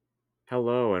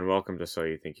Hello and welcome to So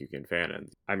You Think You Can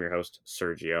Fanon. I'm your host,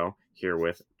 Sergio, here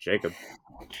with Jacob.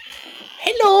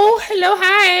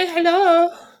 Hi,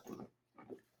 hello.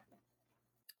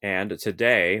 And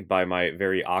today, by my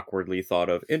very awkwardly thought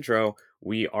of intro,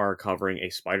 we are covering a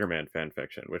Spider-Man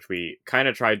fanfiction, which we kind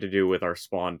of tried to do with our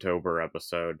Spawntober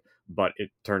episode, but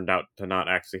it turned out to not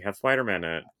actually have Spider-Man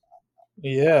in it.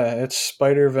 Yeah, it's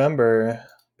Spider-Vember,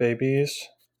 babies.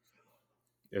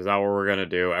 Is that what we're going to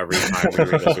do? Every time we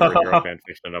read a superhero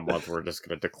fanfiction in a month, we're just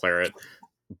going to declare it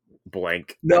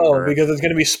blank No, Ember. because it's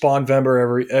going to be Spawn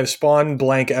Vember Spawn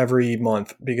blank every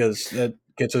month because that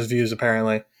gets us views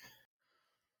apparently.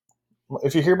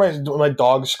 If you hear my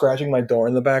dog scratching my door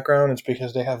in the background, it's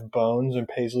because they have bones and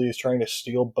Paisley is trying to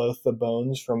steal both the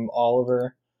bones from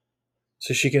Oliver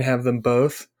so she can have them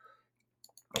both.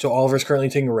 So Oliver's currently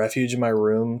taking refuge in my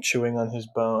room, chewing on his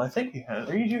bone. I think he has.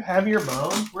 Did you have your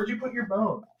bone? Where'd you put your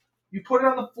bone? You put it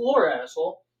on the floor,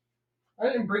 asshole. I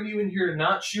didn't bring you in here to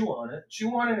not chew on it. Chew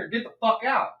on it or get the fuck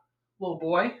out, little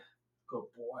boy. Good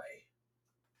boy.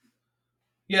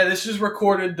 Yeah, this is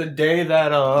recorded the day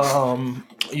that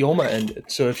Yoma ended.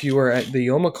 So if you were at the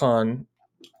YomaCon,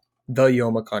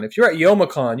 if you were at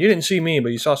YomaCon, you didn't see me,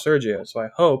 but you saw Sergio. So I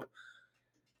hope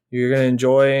you're gonna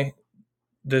enjoy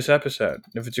this episode.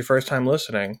 If it's your first time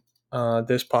listening,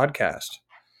 this podcast.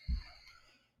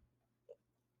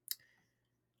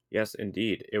 Yes,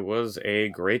 indeed. It was a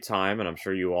great time, and I'm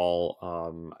sure you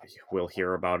all will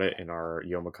hear about it in our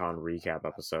YomaCon recap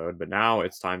episode. But now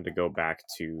it's time to go back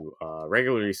to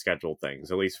regularly scheduled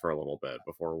things, at least for a little bit,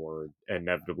 before we're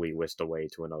inevitably whisked away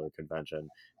to another convention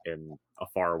in a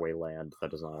faraway land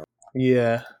that is not our.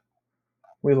 Yeah,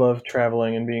 we love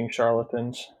traveling and being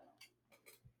charlatans.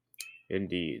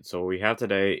 Indeed. So what we have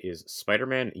today is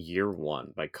Spider-Man Year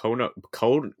 1 by Kono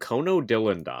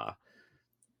Dillinda. Oh,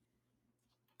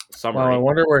 I Summary.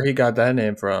 wonder where he got that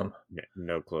name from.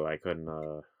 No clue. I couldn't.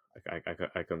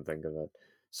 I couldn't think of it.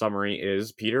 Summary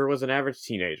is Peter was an average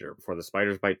teenager before the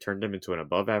spider's bite turned him into an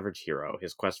above-average hero.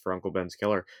 His quest for Uncle Ben's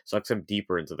killer sucks him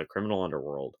deeper into the criminal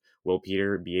underworld. Will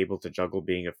Peter be able to juggle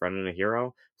being a friend and a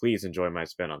hero? Please enjoy my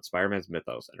spin on Spider-Man's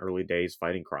mythos and early days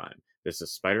fighting crime. This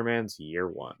is Spider-Man's Year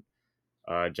 1.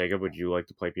 Jacob, would you like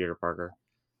to play Peter Parker?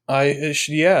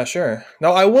 Yeah, sure.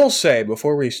 Now I will say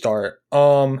before we start,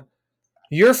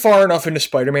 you're far enough into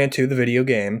Spider-Man 2, the video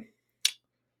game,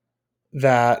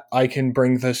 that I can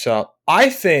bring this up. I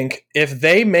think if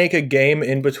they make a game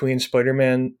in between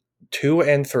Spider-Man 2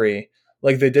 and 3,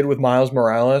 like they did with Miles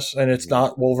Morales, and it's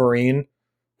not Wolverine,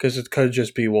 because it could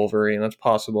just be Wolverine, that's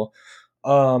possible.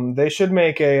 They should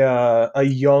make a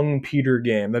young Peter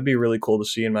game. That'd be really cool to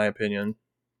see, in my opinion.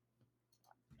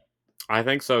 I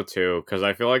think so too, because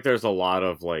I feel like there's a lot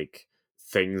of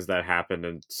things that happened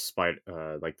in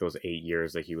like those 8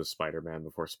 years that he was Spider-Man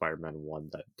before Spider-Man 1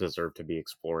 that deserve to be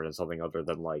explored in something other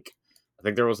than I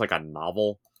think there was a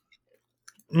novel.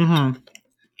 Mm-hmm.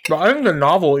 But I think the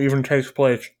novel even takes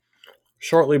place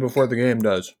shortly before the game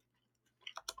does.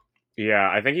 Yeah,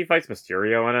 I think he fights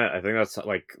Mysterio in it. I think that's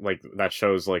like that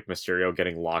shows Mysterio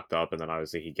getting locked up, and then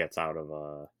obviously he gets out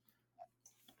of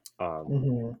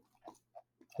Mm-hmm.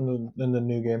 In the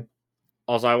new game.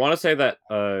 Also, I want to say that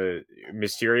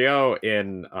Mysterio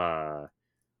in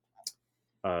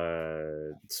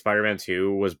Spider-Man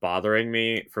 2 was bothering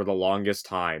me for the longest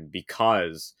time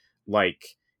because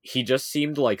he just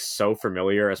seemed so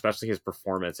familiar, especially his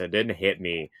performance. It didn't hit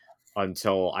me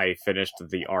until I finished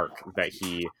the arc that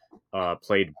he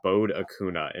played Bode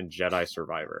Akuna in Jedi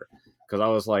Survivor, because I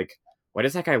was like, why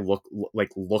does that guy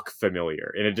look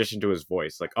familiar? In addition to his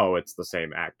voice, oh, it's the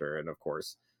same actor, and of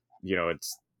course,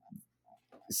 it's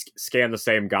scan the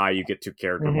same guy, you get two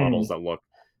character models that look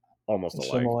almost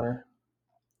alike. Similar.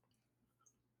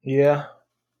 Yeah.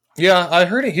 Yeah, I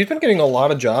heard he's been getting a lot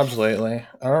of jobs lately.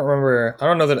 I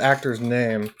don't know that actor's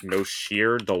name.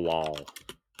 Noshir Dalal is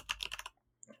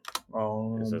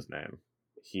Um, his name.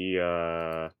 He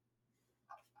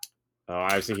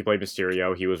obviously he played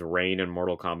Mysterio. He was Rain in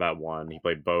Mortal Kombat 1. He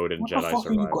played Bode in what the Jedi fuck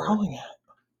are you Survivor. growling at?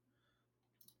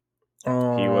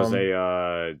 He was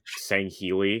a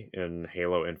Sangheili in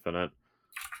Halo Infinite.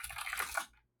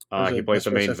 He plays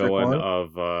the main villain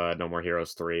of No More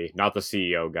Heroes 3. Not the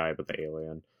CEO guy, but the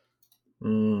alien.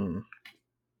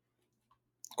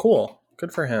 Cool.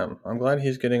 Good for him. I'm glad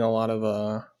he's getting a lot of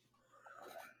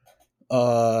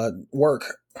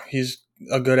work. He's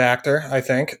a good actor, I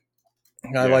think.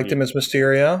 I liked him as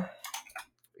Mysterio.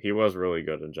 He was really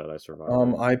good in Jedi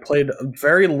Survivor. I played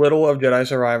very little of Jedi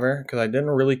Survivor because I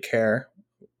didn't really care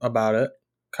about it.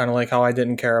 Kind of like how I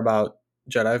didn't care about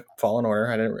Jedi Fallen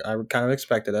Order. I kind of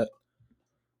expected it.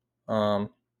 Oh,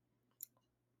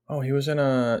 he was in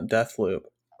a Deathloop.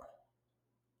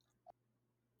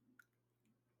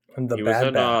 And the He was Bad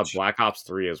in Batch. Black Ops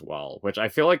 3 as well, which I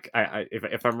feel like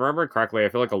if I'm remembering correctly, I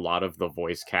feel like a lot of the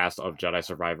voice cast of Jedi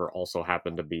Survivor also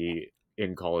happened to be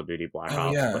in Call of Duty Black Oh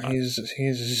Ops, yeah, but he's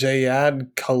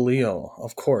Zayad Khalil,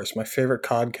 of course, my favorite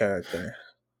COD character.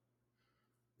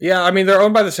 Yeah, I mean they're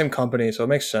owned by the same company, so it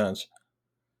makes sense.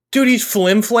 Dude, he's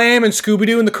Flim Flam and Scooby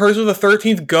Doo and the Curse of the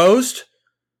 13th Ghost.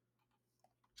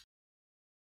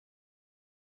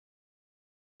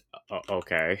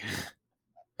 okay.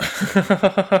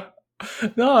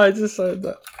 No, I just said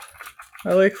that.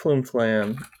 I like Flim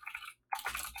Flam.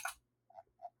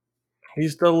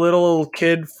 He's the little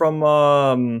kid from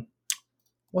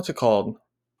what's it called?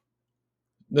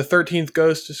 The 13th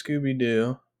Ghost of Scooby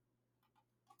Doo.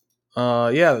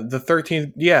 Yeah, the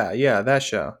 13th. Yeah, that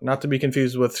show. Not to be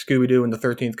confused with Scooby Doo and the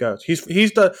 13th Ghost. He's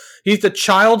the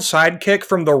child sidekick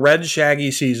from the Red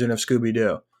Shaggy season of Scooby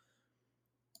Doo.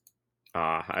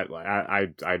 I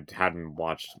hadn't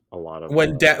watched a lot of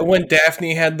When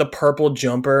Daphne had the purple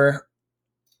jumper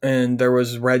and there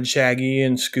was Red Shaggy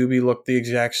and Scooby looked the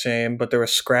exact same, but there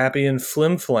was Scrappy and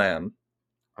Flim Flam.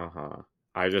 uh-huh.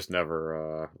 I just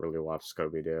never really watched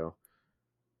Scooby Doo.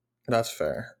 That's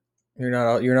fair. You're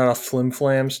not a Flim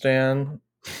Flam stan.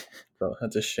 So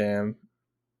that's a shame.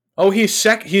 Oh, he's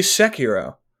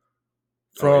Sekiro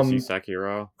Oh, is he from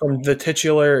Sekiro? the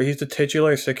titular. He's the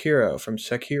titular Sekiro from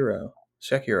Sekiro.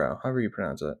 Sekiro, however you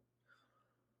pronounce it.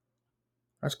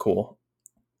 That's cool.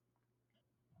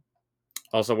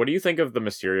 Also, what do you think of the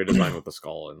Mysterio design with the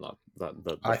skull and the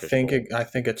fishbowl? I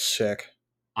think it's sick.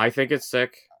 I think it's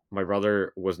sick. My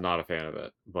brother was not a fan of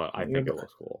it, but I think it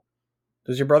looks cool.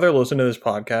 Does your brother listen to this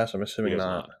podcast? I'm He assuming does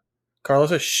not. not.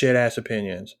 Carlos has shit ass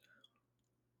opinions.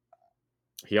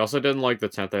 He also didn't like the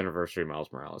 10th anniversary Miles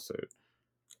Morales suit.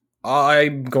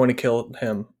 I'm going to kill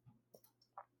him.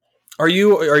 Are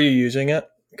you using it?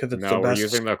 Because it's the No, we're best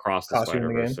using the Across the costume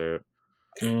in the Spider-Verse game.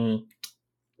 suit. Mm.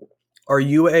 Are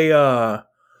you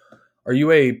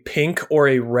a pink or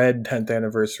a red 10th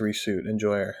anniversary suit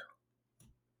enjoyer?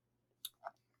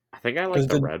 I think I like Because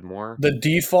the red more. the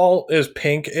default is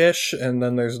pink-ish, and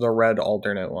then there's the red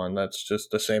alternate one. That's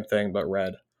just the same thing but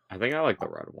red. I think I like the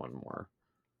red one more.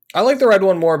 I like the red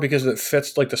one more because it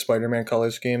fits like the Spider-Man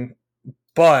color scheme,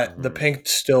 but the Mm-hmm. pink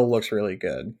still looks really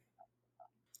good.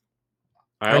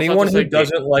 I also have to Anyone who say,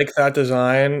 doesn't like that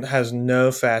design has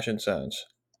no fashion sense.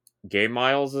 Game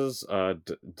Miles's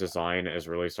design is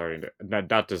really starting to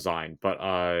not design, but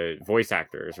voice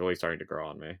actor is really starting to grow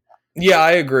on me. Yeah,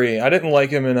 I agree. I didn't like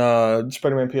him in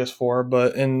Spider-Man PS4,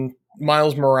 but in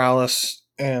Miles Morales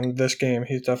and this game,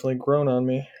 he's definitely grown on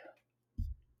me.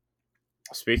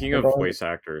 Speaking of voice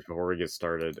actors, before we get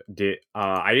started,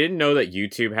 I didn't know that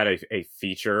YouTube had a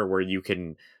feature where you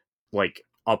can like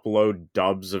upload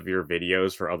dubs of your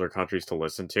videos for other countries to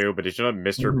listen to. But did you know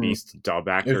Mr. Beast's dub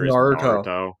It's actor is Naruto.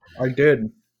 Naruto? I did.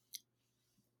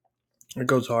 It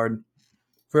goes hard.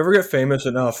 If we ever get famous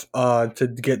enough to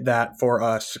get that for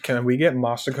us, can we get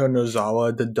Masako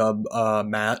Nozawa to dub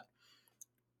Matt,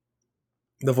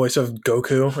 the voice of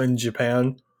Goku in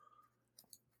Japan?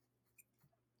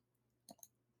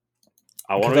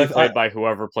 I want to be played by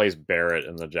whoever plays Barrett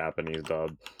in the Japanese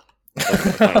dub of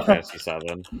Final Fantasy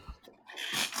VII.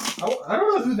 I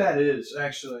don't know who that is,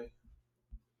 actually.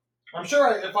 I'm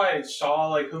sure if I saw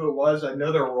like who it was, I'd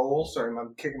know their roles. Sorry,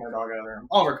 I'm kicking my dog out of there.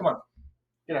 Oliver, come on.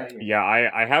 Get out of here. Yeah,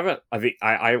 I haven't.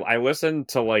 I listened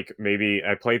to like maybe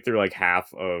I played through like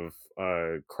half of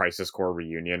Crisis Core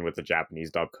Reunion with the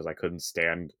Japanese dub because I couldn't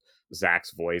stand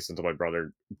Zach's voice until my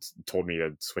brother told me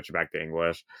to switch it back to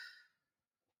English.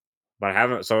 But I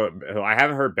haven't. So I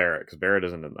haven't heard Barrett because Barrett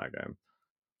isn't in that game.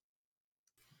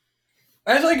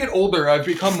 As I get older, I've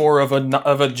become more of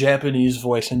a Japanese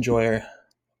voice enjoyer.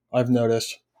 I've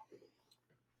noticed.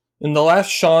 In the last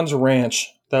Sean's Ranch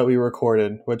that we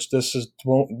recorded, which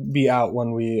won't be out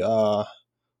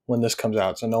when this comes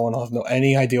out, so no one will have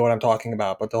any idea what I'm talking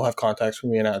about, but they'll have context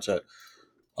when we announce it.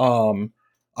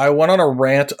 I went on a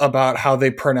rant about how they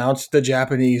pronounce the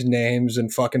Japanese names in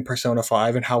fucking Persona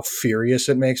 5 and how furious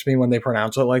it makes me when they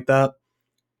pronounce it like that.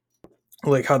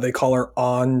 Like how they call her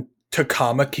An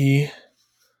Takamaki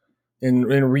in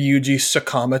Ryuji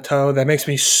Sakamoto. That makes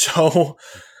me so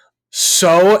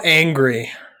angry.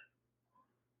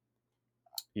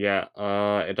 Yeah,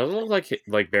 it doesn't look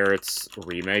like Barrett's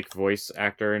remake voice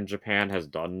actor in Japan has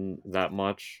done that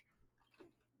much.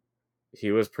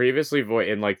 He was previously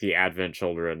in like the Advent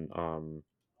Children. Oh,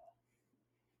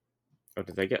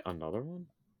 did they get another one?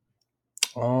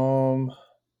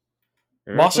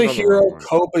 Maybe I clicked on the wrong Masahiro one.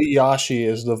 Kobayashi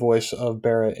is the voice of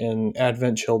Barrett in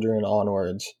Advent Children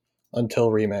onwards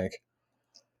until remake.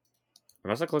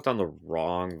 Unless I clicked on the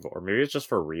wrong, or maybe it's just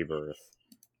for Rebirth.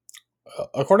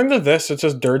 According to this, it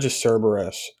says Dirges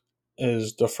Cerberus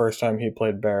is the first time he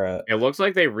played Barrett. It looks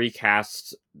like they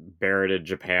recast Barrett in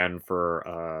Japan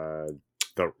for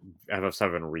the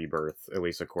FF7 Rebirth, at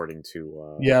least according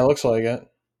to. Yeah, it looks like it.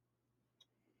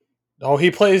 Oh,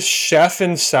 he plays Chef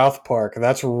in South Park.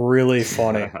 That's really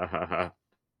funny.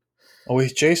 Oh,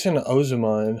 he's Jason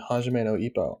Ozuma in Hajime no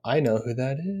Ippo. I know who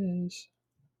that is.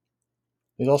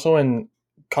 He's also in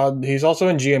He's also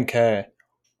in GMK.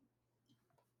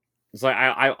 It's like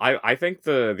I think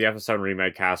the FF7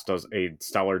 remake cast does a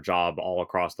stellar job all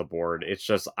across the board. It's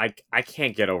just I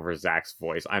can't get over Zach's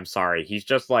voice. I'm sorry. He's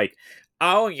just like,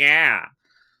 oh yeah,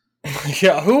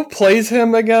 Yeah, who plays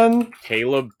him again?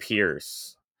 Caleb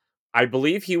Pierce. I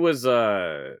believe he was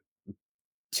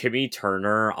Timmy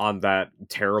Turner on that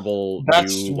terrible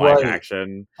That's new live right.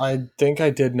 action. I think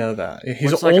I did know that.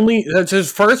 That's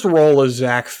his first role as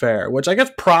Zach Fair, which I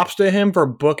guess props to him for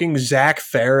booking Zach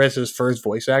Fair as his first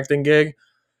voice acting gig.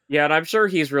 Yeah, and I'm sure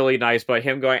he's really nice, but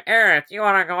him going, Eric, you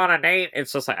want to go on a date?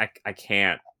 It's just like I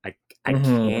can't. I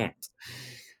can't.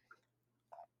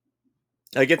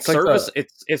 Like it's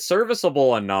it's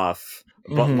serviceable enough,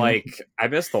 but like I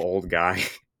miss the old guy.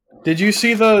 Did you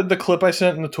see the clip I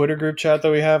sent in the Twitter group chat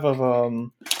that we have of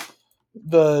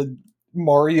the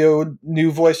Mario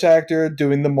new voice actor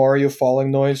doing the Mario falling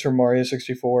noise from Mario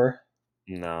 64?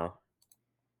 No.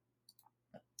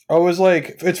 Oh, it was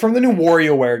like, it's from the new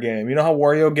WarioWare game. You know how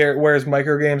WarioWare's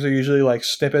micro games are usually like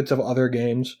snippets of other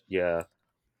games? Yeah.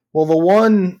 Well, the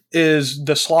one is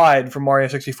the slide from Mario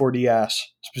 64 DS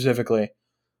specifically,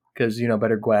 because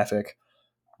better graphic.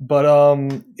 But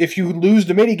if you lose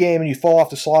the mini game and you fall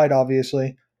off the slide,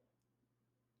 obviously,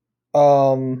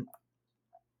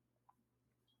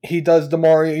 he does the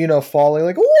Mario, falling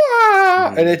like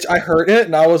wah, and I heard it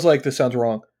and I was like, this sounds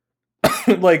wrong.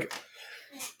 Like,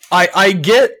 I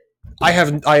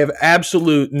have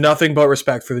absolute nothing but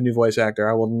respect for the new voice actor.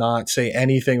 I will not say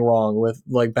anything wrong with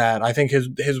like bad. I think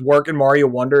his work in Mario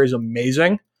Wonder is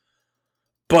amazing.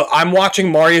 But I'm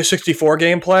watching Mario 64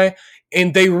 gameplay,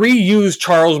 and they reuse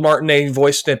Charles Martinet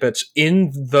voice snippets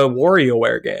in the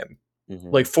WarioWare game,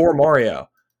 like for Mario,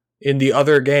 in the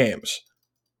other games.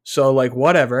 So like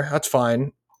whatever, that's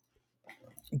fine.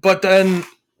 But then,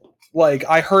 like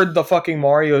I heard the fucking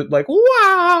Mario like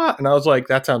wah, and I was like,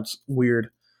 that sounds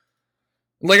weird.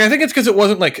 Like, I think it's because it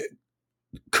wasn't, like,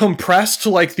 compressed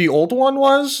like the old one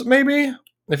was, maybe?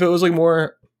 If it was, like,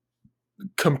 more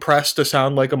compressed to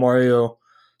sound like a Mario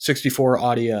 64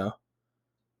 audio,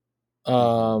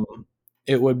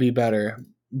 it would be better.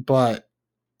 But,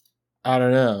 I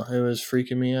don't know. It was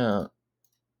freaking me out.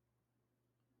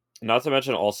 Not to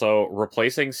mention also,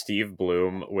 replacing Steve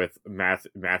Bloom with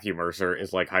Matthew Mercer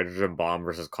is like Hydrogen Bomb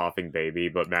versus Coughing Baby,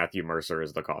 but Matthew Mercer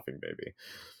is the Coughing Baby.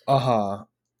 Uh-huh.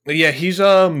 Yeah, he's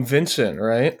Vincent,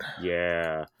 right?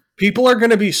 Yeah. People are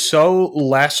gonna be so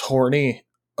less horny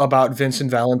about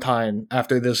Vincent Valentine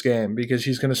after this game because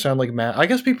he's gonna sound like Matt. I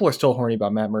guess people are still horny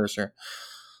about Matt Mercer,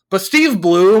 but Steve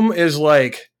Bloom is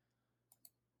like,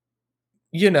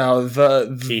 he needs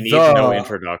no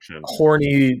introduction.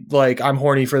 Horny, like I'm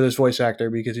horny for this voice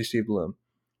actor because he's Steve Bloom.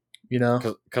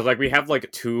 Because like we have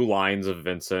like 2 lines of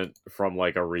Vincent from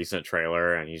like a recent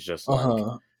trailer, and he's just like.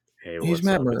 Hey, he's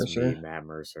Matt Mercer. It's me, Matt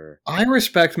Mercer. I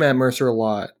respect Matt Mercer a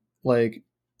lot. Like,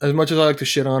 as much as I like to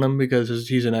shit on him because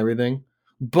he's in everything,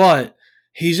 but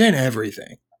he's in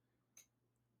everything.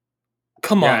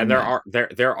 Come on. And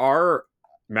there are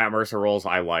Matt Mercer roles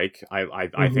I like.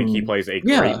 I think he plays a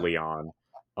great Leon.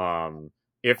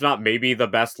 If not maybe the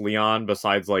best Leon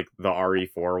besides like the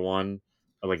RE4 one,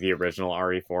 like the original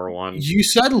RE4 one. You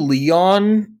said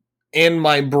Leon, and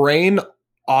my brain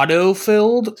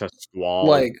auto-filled to Squall,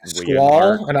 like Leonhardt.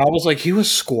 Squall, and I was like, he was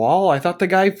Squall? I thought the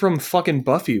guy from fucking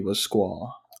Buffy was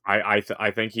Squall. I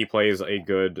think he plays a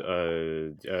good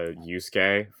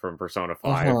Yusuke from Persona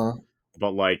 5,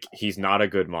 but like he's not a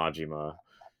good Majima.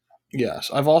 Yes,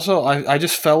 I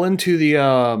just fell into the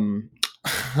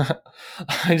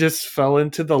I just fell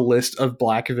into the list of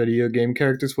black video game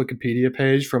characters Wikipedia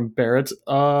page from Barrett's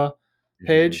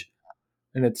page,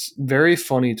 and it's very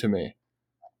funny to me.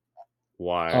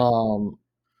 Why?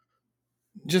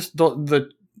 Just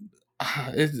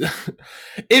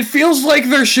it feels like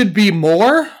there should be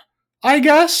more, I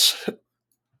guess.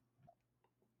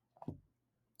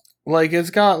 Like it's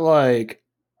got like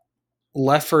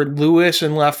Lewis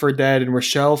and Left 4 Dead and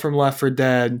Rochelle from Left 4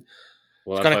 Dead.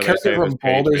 Well, it's got a character from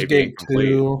Baldur's Gate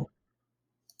 2.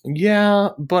 Yeah,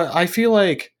 but I feel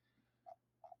like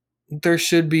there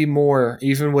should be more,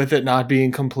 even with it not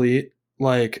being complete.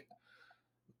 Like,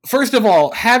 first of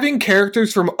all, having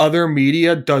characters from other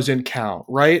media doesn't count,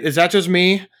 right? Is that just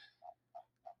me?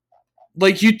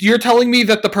 Like you're telling me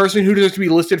that the person who deserves to be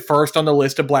listed first on the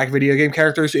list of black video game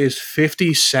characters is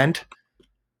 50 Cent?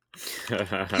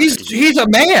 He's a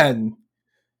man.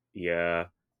 Yeah.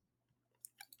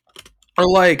 Or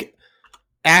like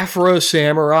Afro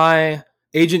Samurai,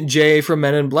 Agent J from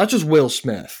Men in Black. That's just Will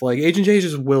Smith. Like Agent J is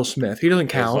just Will Smith. He doesn't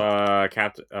Is count.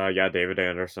 David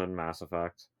Anderson, Mass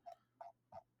Effect.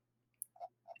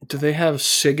 Do they have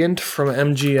Sigint from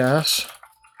MGS?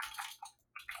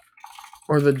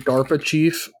 Or the DARPA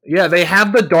chief? Yeah, they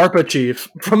have the DARPA chief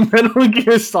from Metal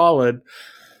Gear Solid.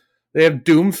 They have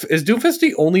Doom. Is Doomfist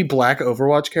the only black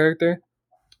Overwatch character?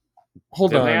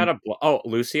 Hold Didn't on, they add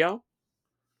Lucio?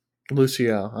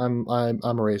 Lucio. I'm a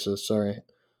racist. Sorry.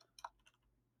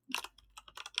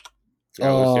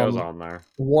 Yeah, Lucio's on there.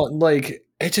 What like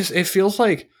it feels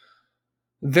like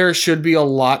there should be a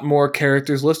lot more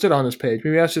characters listed on this page.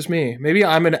 Maybe that's just me. Maybe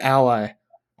I'm an ally.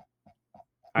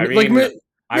 I Like mean,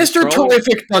 Mr.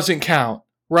 Terrific doesn't count,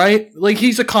 right? Like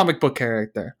he's a comic book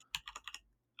character.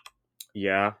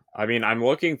 Yeah, I mean, I'm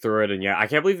looking through it, and yeah, I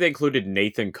can't believe they included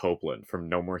Nathan Copeland from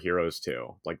No More Heroes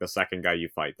 2, like the second guy you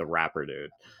fight, the rapper dude.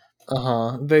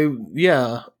 They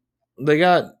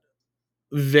got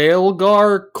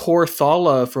Veilgar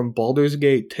Korthala from Baldur's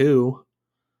Gate 2.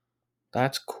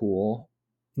 That's cool.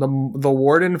 The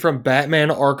Warden from Batman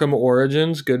Arkham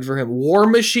Origins, good for him. War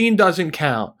Machine doesn't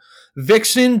count.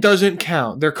 Vixen doesn't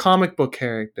count. They're comic book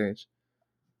characters.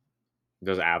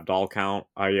 Does Abdal count?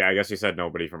 Oh yeah, I guess you said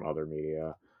nobody from other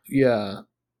media. Yeah.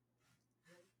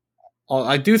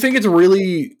 I do think it's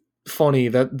really funny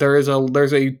that there's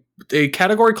a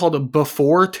category called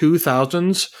Before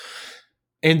 2000s,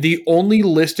 and the only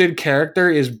listed character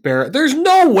is Barrett. There's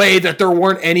no way that there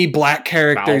weren't any black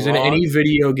characters in any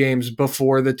video games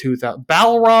before the 2000s.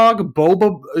 Balrog,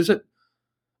 Boba, is it?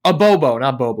 A Bobo,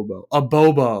 not Bobo. A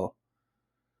Bobo.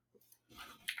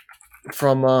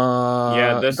 From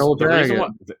the reason why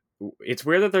it's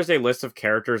weird that there's a list of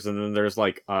characters and then there's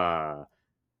like categorized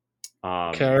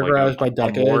by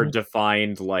decade. A more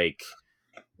defined like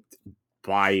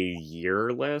by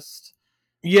year list.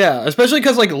 Yeah, especially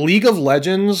because like League of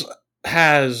Legends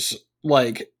has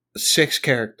like 6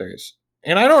 characters.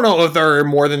 And I don't know if there are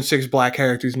more than 6 black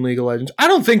characters in League of Legends. I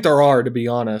don't think there are, to be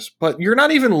honest. But you're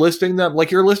not even listing them. Like,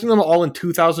 you're listing them all in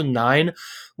 2009,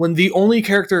 when the only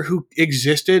character who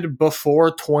existed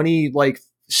before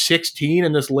 2016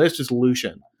 in this list is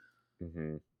Lucian.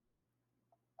 Mm-hmm.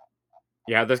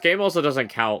 Yeah, this game also doesn't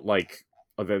count, like...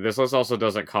 This list also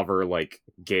doesn't cover, like,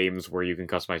 games where you can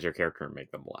customize your character and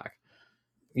make them black.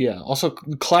 Yeah, also,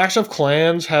 Clash of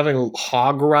Clans having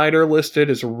Hog Rider listed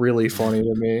is really funny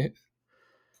to me.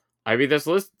 I mean, this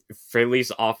list, at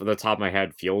least off of the top of my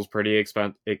head, feels pretty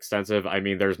extensive. I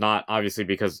mean, there's not, obviously,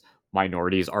 because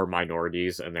minorities are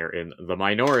minorities and they're in the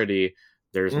minority,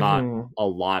 there's not a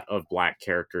lot of black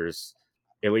characters.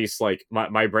 At least, like,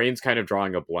 my brain's kind of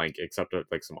drawing a blank, except at,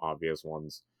 like, some obvious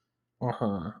ones.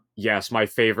 Yes, my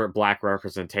favorite black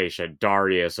representation,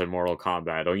 Darius in Mortal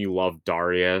Kombat. Don't you love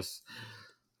Darius?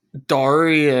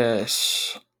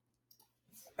 Darius.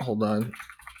 Hold on.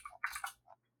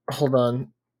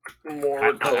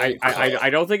 I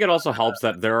don't think it also helps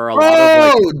that there are a lot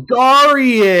of like...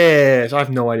 Darius! I have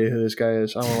no idea who this guy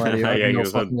is. I don't know idea. I have no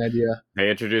fucking idea. They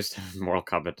introduced Mortal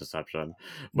Kombat Deception,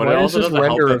 but Why it also doesn't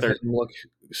help that they're... look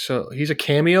so. He's a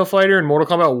cameo fighter in Mortal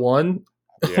Kombat 1.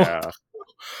 Yeah.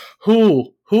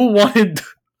 Who wanted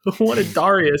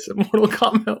Darius in Mortal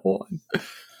Kombat 1?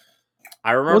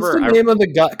 I remember. What's the name of the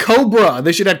guy? Cobra.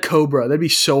 They should add Cobra. That'd be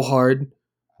so hard.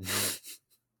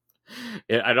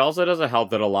 It also doesn't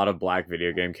help that a lot of black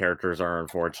video game characters are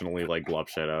unfortunately like glove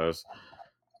shadows.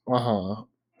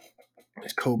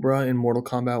 Is Cobra in Mortal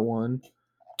Kombat 1?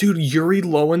 Dude, Yuri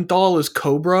Lowenthal is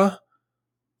Cobra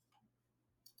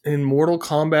in Mortal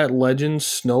Kombat Legends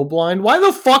Snowblind. Why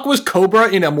the fuck was Cobra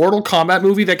in a Mortal Kombat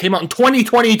movie that came out in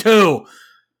 2022?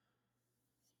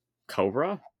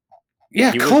 Cobra?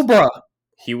 Yeah, Cobra.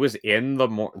 He was in the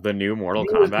new Mortal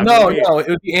Kombat movie? No, it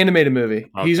was the animated movie.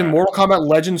 Okay. He's in Mortal Kombat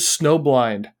Legends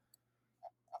Snowblind.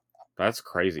 That's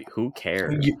crazy. Who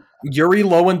cares? Yuri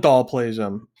Lowenthal plays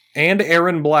him. And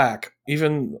Aaron Black.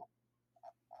 Wasn't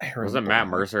Matt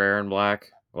Mercer Aaron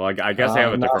Black? Well, I guess they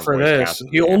have a different for voice this. cast.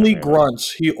 He only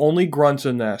grunts. He only grunts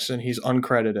in this, and he's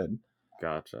uncredited.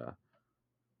 Gotcha.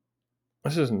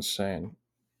 This is insane.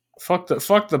 Fuck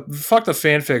the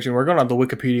fan fiction. We're going on the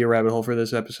Wikipedia rabbit hole for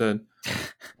this episode.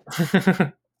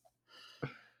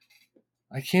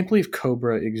 I can't believe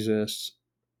Cobra exists.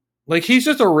 Like, he's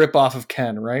just a ripoff of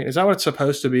Ken, right? Is that what it's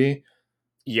supposed to be?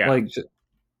 Yeah.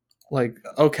 Like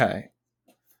okay.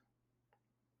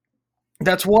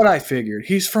 That's what I figured.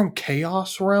 He's from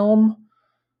Chaos Realm?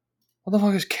 What the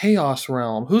fuck is Chaos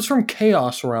Realm? Who's from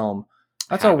Chaos Realm?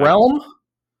 That's a Havoc. realm?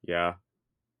 Yeah.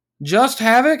 Just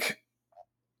Havoc?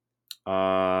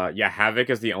 Yeah, Havoc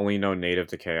is the only known native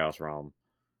to Chaos Realm.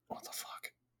 What the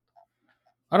fuck?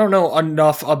 I don't know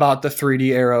enough about the 3D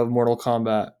era of Mortal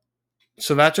Kombat.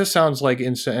 So that just sounds like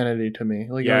insanity to me.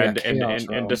 Like, oh Yeah, yeah, and Chaos in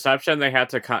Realm. Deception they had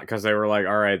to cut because they were like,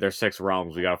 all right, there's 6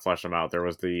 realms, we gotta flesh them out. There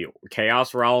was the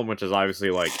Chaos Realm, which is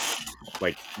obviously like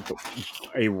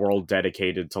a world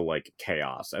dedicated to like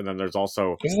chaos, and then there's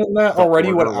also Isn't that the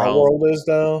already what Order Realm. Outworld is,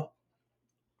 though?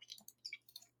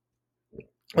 I mean,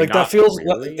 Like that not feels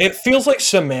really. it feels like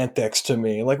semantics to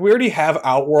me. Like we already have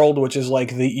Outworld, which is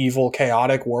like the evil,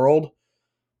 chaotic world.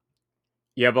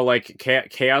 Yeah, but like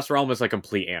Chaos Realm is like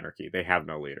complete anarchy. They have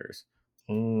no leaders.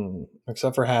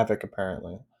 Except for Havoc,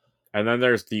 apparently. And then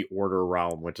there's the Order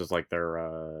Realm, which is like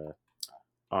their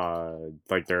counterpart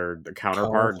that has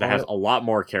Counterpart. a lot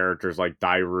more characters like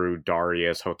Dairu,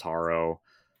 Darius, Hotaro,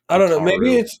 I don't know.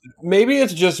 Hikaru. Maybe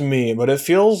it's just me, but it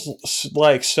feels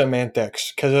like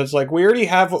semantics because it's like we already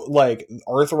have like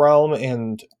Earth Realm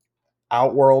and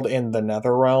Outworld and the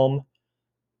Nether Realm,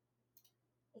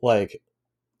 like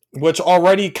which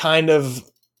already kind of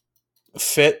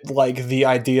fit like the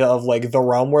idea of like the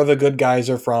realm where the good guys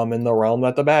are from and the realm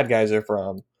that the bad guys are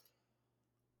from.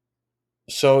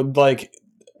 So like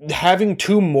having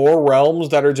two more realms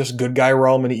that are just good guy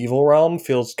realm and evil realm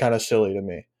feels kind of silly to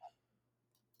me.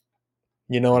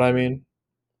 You know what I Mm-hmm. mean?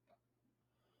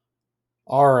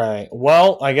 All right.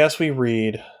 Well, I guess we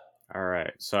read. All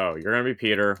right, so you're gonna be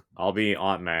Peter. I'll be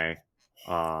Aunt May.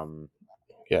 Um,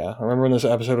 Yeah, I remember when this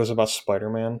episode was about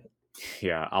Spider-Man.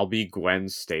 yeah, I'll be Gwen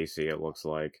Stacy. It looks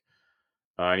like.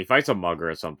 And he fights a mugger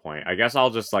at some point. I guess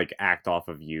I'll just like act off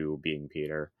of you being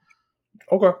Peter.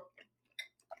 Okay.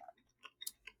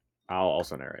 I'll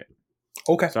also narrate.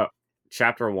 Okay. So,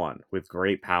 chapter 1, with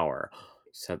great power.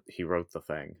 Said he wrote the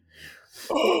thing.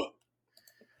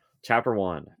 Chapter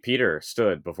 1. Peter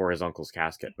stood before his uncle's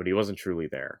casket, but he wasn't truly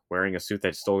there. Wearing a suit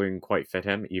that still didn't quite fit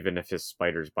him, even if his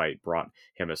spider's bite brought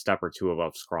him a step or two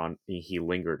above scrawny, he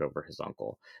lingered over his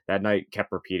uncle. That night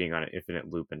kept repeating on an infinite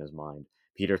loop in his mind.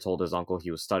 Peter told his uncle he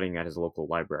was studying at his local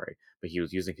library, but he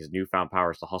was using his newfound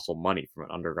powers to hustle money from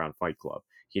an underground fight club.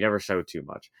 He never showed too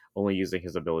much, only using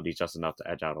his ability just enough to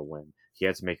edge out a win. He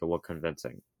had to make it look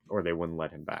convincing, or they wouldn't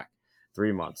let him back.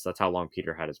 3 months, that's how long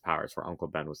Peter had his powers, for Uncle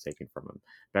Ben was taken from him.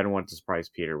 Ben wanted to surprise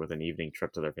Peter with an evening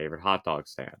trip to their favorite hot dog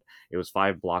stand. It was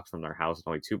 5 blocks from their house and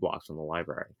only 2 blocks from the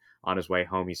library. On his way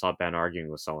home, he saw Ben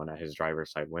arguing with someone at his driver's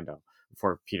side window.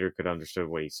 Before Peter could understand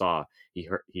what he saw, he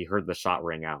heard the shot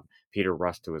ring out. Peter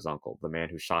rushed to his uncle. The man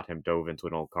who shot him dove into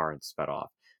an old car and sped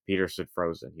off. Peter stood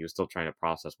frozen. He was still trying to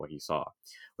process what he saw.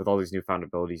 With all these newfound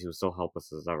abilities, he was still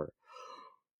helpless as ever.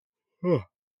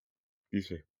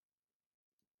 Excuse me.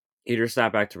 Peter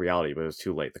snapped back to reality, but it was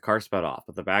too late. The car sped off,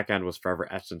 but the back end was forever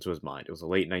etched into his mind. It was a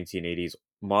late 1980s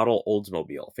model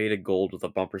Oldsmobile, faded gold with a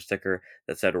bumper sticker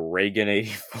that said Reagan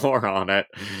 84 on it,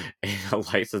 and a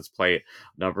license plate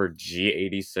number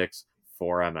G86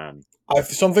 4MN.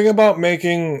 Something about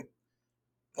making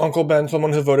Uncle Ben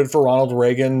someone who voted for Ronald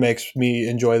Reagan makes me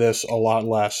enjoy this a lot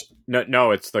less. No,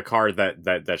 it's the car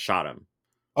that shot him.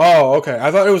 Oh, okay.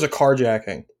 I thought it was a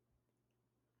carjacking.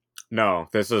 No,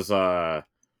 this is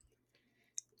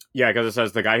yeah, because it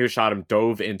says the guy who shot him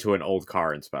dove into an old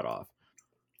car and sped off.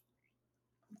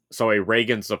 So a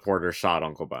Reagan supporter shot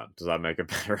Uncle Ben. Does that make it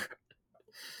better?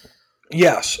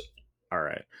 Yes, All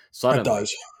right. that Suddenly,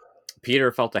 does.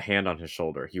 Peter felt a hand on his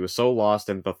shoulder. He was so lost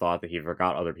in the thought that he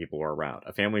forgot other people were around.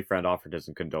 A family friend offered his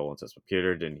condolences, but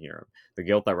Peter didn't hear him. The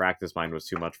guilt that racked his mind was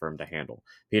too much for him to handle.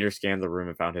 Peter scanned the room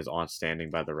and found his aunt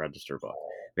standing by the register book.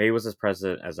 May was as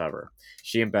present as ever.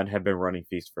 She and Ben had been running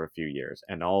feasts for a few years,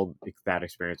 and all that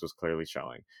experience was clearly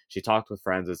showing. She talked with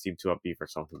friends and seemed too upbeat for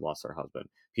someone who lost her husband.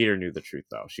 Peter knew the truth,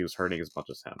 though. She was hurting as much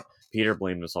as him. Peter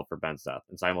blamed himself for Ben's death,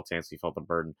 and simultaneously felt the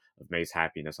burden of May's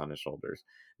happiness on his shoulders.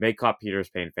 May caught Peter's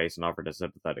pained face and offered a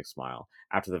sympathetic smile.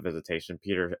 After the visitation,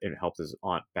 Peter helped his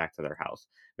aunt back to their house.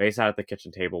 May sat at the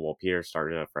kitchen table while Peter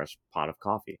started a fresh pot of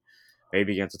coffee. May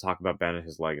began to talk about Ben and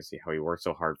his legacy, how he worked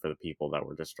so hard for the people that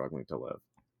were just struggling to live.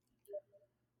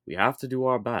 We have to do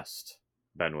our best,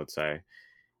 Ben would say.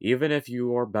 Even if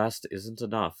your best isn't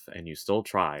enough, and you still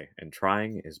try, and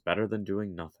trying is better than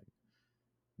doing nothing.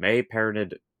 May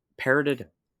parroted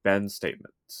Ben's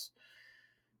statements.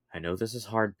 I know this is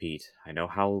hard, Pete. I know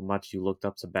how much you looked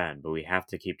up to Ben, but we have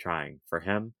to keep trying. For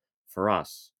him, for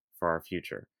us, for our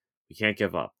future. We can't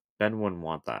give up. Ben wouldn't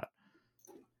want that.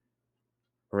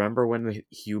 Remember when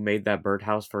Hugh made that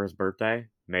birdhouse for his birthday?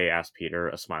 May asked Peter,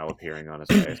 a smile appearing on his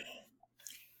face.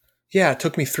 Yeah, it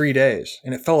took me 3 days,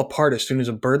 and it fell apart as soon as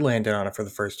a bird landed on it for the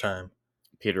first time.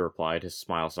 Peter replied, his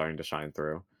smile starting to shine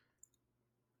through.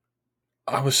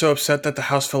 I was so upset that the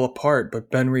house fell apart,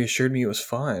 but Ben reassured me it was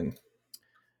fine.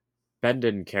 Ben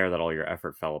didn't care that all your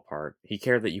effort fell apart. He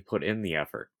cared that you put in the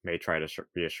effort, May tried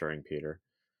reassuring Peter.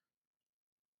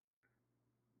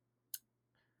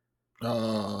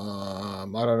 I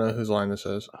don't know whose line this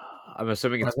is. I'm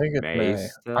assuming I it's think it's May May.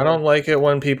 I don't still? like it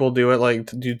when people do it like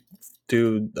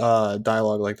do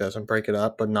dialogue like this and break it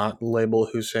up, but not label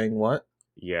who's saying what.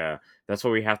 Yeah, that's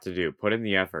what we have to do. Put in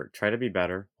the effort. Try to be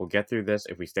better. We'll get through this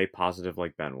if we stay positive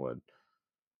like Ben would.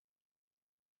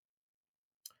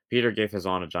 Peter gave his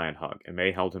aunt a giant hug, and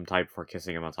May held him tight before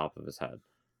kissing him on top of his head.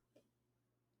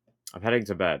 I'm heading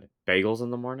to bed. Bagels in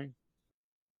the morning?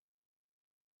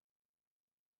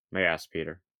 May asked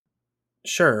Peter.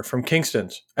 Sure, from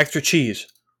Kingston's. Extra cheese.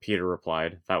 Peter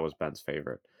replied. That was Ben's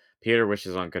favorite. Peter wished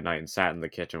his aunt good night and sat in the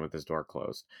kitchen with his door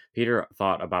closed. Peter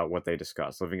thought about what they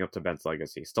discussed, living up to Ben's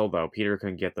legacy. Still, though, Peter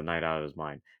couldn't get the night out of his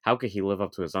mind. How could he live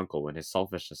up to his uncle when his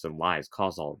selfishness and lies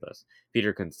caused all of this?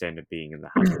 Peter couldn't stand it being in the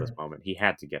house at this moment. He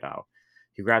had to get out.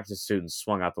 He grabbed his suit and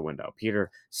swung out the window. Peter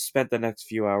spent the next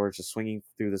few hours just swinging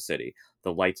through the city.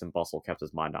 The lights and bustle kept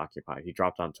his mind occupied. He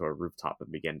dropped onto a rooftop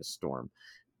and began to storm.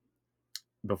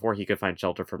 Before he could find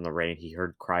shelter from the rain, he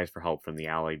heard cries for help from the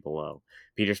alley below.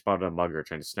 Peter spotted a mugger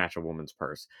trying to snatch a woman's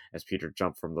purse. As Peter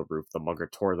jumped from the roof, the mugger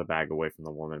tore the bag away from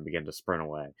the woman and began to sprint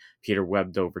away. Peter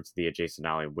webbed over to the adjacent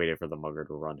alley and waited for the mugger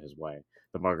to run his way.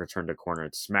 The mugger turned a corner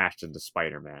and smashed into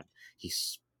Spider-Man. He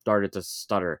started to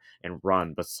stutter and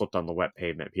run, but slipped on the wet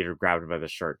pavement. Peter grabbed him by the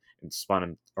shirt and spun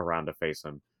him around to face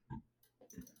him.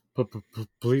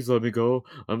 Please let me go.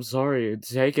 I'm sorry.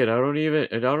 Take it. I don't need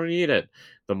it. I don't need it.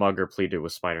 The mugger pleaded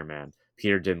with Spider-Man.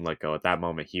 Peter didn't let go. At that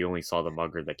moment, he only saw the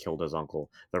mugger that killed his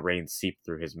uncle. The rain seeped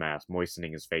through his mask,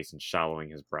 moistening his face and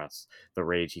shallowing his breasts. The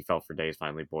rage he felt for days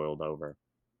finally boiled over.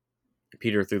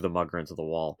 Peter threw the mugger into the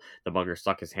wall. The mugger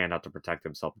stuck his hand out to protect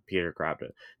himself, but Peter grabbed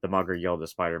it. The mugger yelled at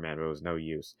Spider-Man, but it was no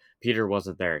use. Peter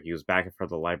wasn't there. He was back in front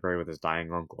of the library with his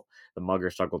dying uncle. The mugger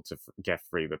struggled to get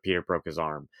free, but Peter broke his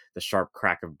arm. The sharp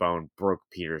crack of bone broke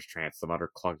Peter's trance. The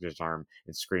mugger clutched his arm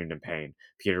and screamed in pain.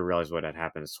 Peter realized what had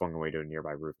happened and swung away to a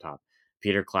nearby rooftop.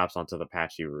 Peter collapsed onto the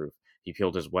patchy roof. He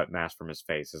peeled his wet mask from his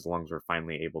face. His lungs were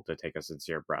finally able to take a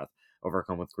sincere breath.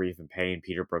 Overcome with grief and pain,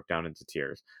 Peter broke down into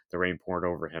tears. The rain poured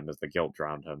over him as the guilt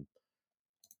drowned him.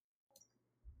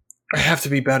 I have to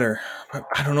be better, but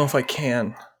I don't know if I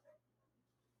can.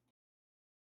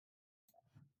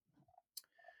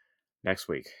 Next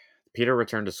week, Peter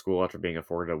returned to school after being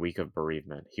afforded a week of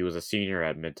bereavement. He was a senior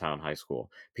at Midtown High School.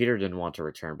 Peter didn't want to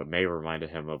return, but May reminded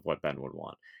him of what Ben would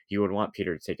want. He would want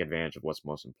Peter to take advantage of what's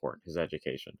most important, his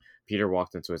education. Peter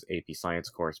walked into his AP science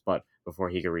course, but before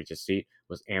he could reach his seat,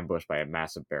 was ambushed by a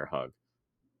massive bear hug.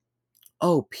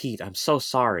 "Oh, Pete, I'm so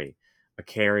sorry." A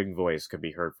caring voice could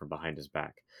be heard from behind his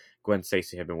back. Gwen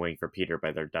Stacy had been waiting for Peter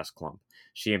by their desk clump.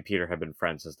 She and Peter had been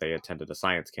friends since they attended a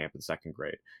science camp in second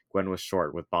grade. Gwen was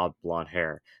short, with bobbed blonde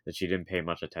hair that she didn't pay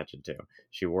much attention to.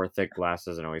 She wore thick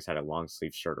glasses and always had a long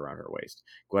sleeved shirt around her waist.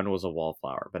 Gwen was a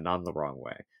wallflower, but not in the wrong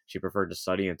way. She preferred to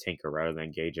study and tinker rather than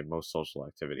engage in most social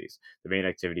activities. The main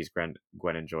activities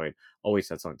Gwen enjoyed always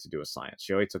had something to do with science.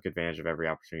 She always took advantage of every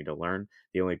opportunity to learn.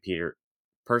 The only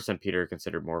person Peter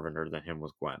considered more of a nerd than him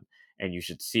was Gwen, and you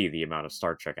should see the amount of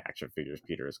Star Trek action figures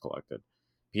Peter has collected.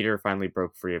 Peter finally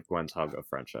broke free of Gwen's hug of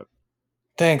friendship.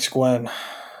 Thanks, Gwen.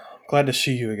 Glad to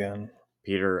see you again.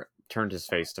 Peter turned his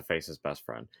face to face his best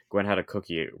friend. Gwen had a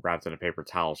cookie wrapped in a paper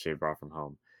towel she had brought from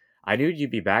home. "I knew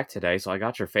you'd be back today, so I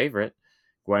got your favorite."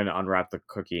 Gwen unwrapped the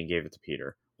cookie and gave it to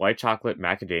Peter. White chocolate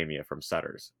macadamia from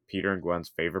Setter's, Peter and Gwen's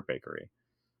favorite bakery.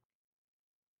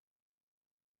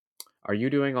 "Are you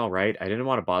doing all right? I didn't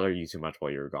want to bother you too much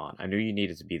while you were gone. I knew you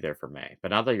needed to be there for May. But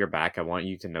now that you're back, I want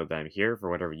you to know that I'm here for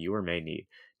whatever you or May need.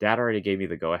 Dad already gave me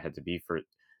the go-ahead to be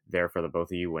there for the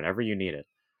both of you whenever you need it."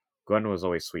 Gwen was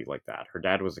always sweet like that. Her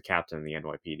dad was a captain in the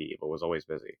NYPD, but was always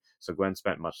busy. So Gwen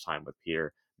spent much time with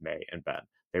Peter, May, and Ben.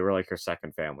 They were like her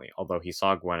second family. Although he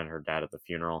saw Gwen and her dad at the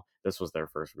funeral, this was their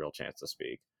first real chance to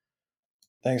speak.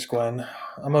 Thanks, Gwen.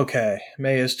 I'm okay.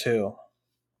 May is too.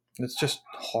 It's just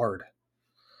hard.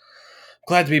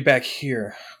 Glad to be back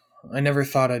here. I never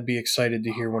thought I'd be excited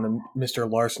to hear one of Mr.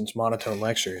 Larson's monotone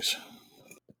lectures.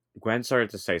 Gwen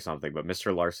started to say something, but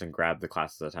Mr. Larson grabbed the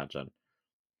class's attention.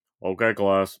 "Okay,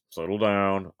 class, settle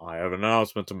down. I have an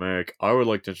announcement to make. I would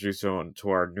like to introduce you to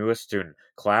our newest student.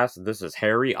 Class, this is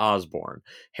Harry Osborne.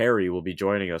 Harry will be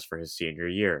joining us for his senior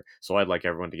year, so I'd like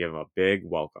everyone to give him a big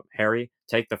welcome. Harry,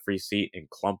 take the free seat in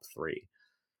clump 3.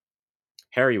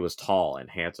 Harry was tall and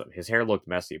handsome. His hair looked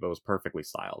messy, but was perfectly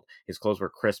styled. His clothes were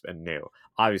crisp and new.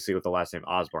 Obviously, with the last name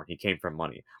Osborne, he came from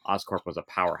money. Oscorp was a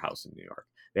powerhouse in New York.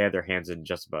 They had their hands in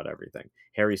just about everything.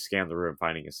 Harry scanned the room,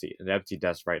 finding a seat, an empty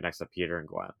desk right next to Peter and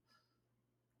Gwen.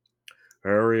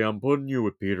 Harry, I'm putting you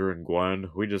with Peter and Gwen.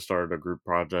 We just started a group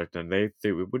project, and they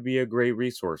think it would be a great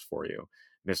resource for you,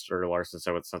 Mr. Larson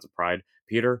said with a sense of pride.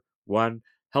 Peter, Gwen,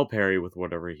 help Harry with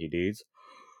whatever he needs.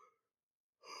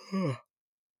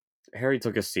 Harry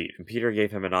took a seat, and Peter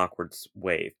gave him an awkward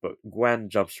wave, but Gwen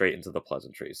jumped straight into the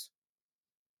pleasantries.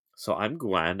 So I'm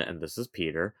Gwen, and this is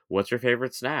Peter. What's your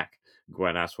favorite snack?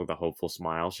 Gwen asked with a hopeful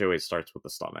smile. She always starts with the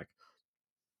stomach.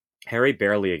 Harry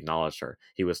barely acknowledged her.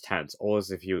 He was tense, all as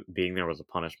if being there was a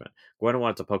punishment. Gwen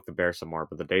wanted to poke the bear some more,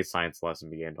 but the day's science lesson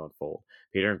began to unfold.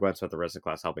 Peter and Gwen spent the rest of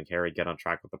class helping Harry get on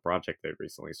track with the project they'd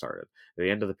recently started. At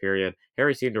the end of the period,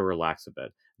 Harry seemed to relax a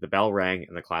bit. The bell rang,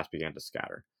 and the class began to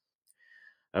scatter.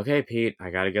 Okay, Pete,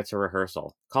 I gotta get to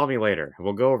rehearsal. Call me later, and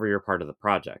we'll go over your part of the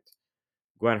project.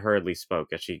 Gwen hurriedly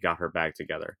spoke as she got her bag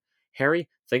together. Harry,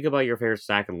 think about your favorite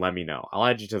snack and let me know. I'll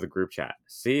add you to the group chat.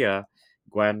 See ya.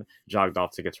 Gwen jogged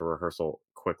off to get to rehearsal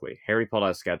quickly. Harry pulled out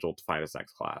his schedule to find his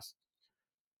next class.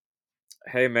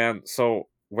 Hey man, so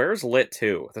where's Lit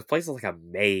 2? This place is like a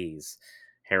maze,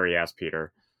 Harry asked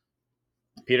Peter.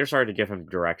 Peter started to give him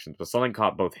directions, but something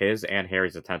caught both his and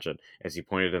Harry's attention as he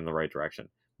pointed in the right direction.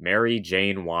 Mary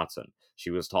Jane Watson. She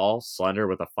was tall, slender,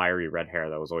 with a fiery red hair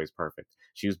that was always perfect.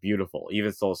 She was beautiful.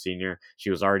 Even still a senior,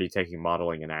 she was already taking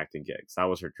modeling and acting gigs. That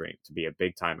was her dream, to be a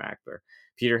big-time actor.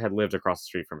 Peter had lived across the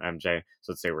street from MJ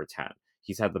since they were 10.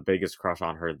 He's had the biggest crush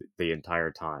on her the entire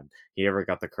time. He never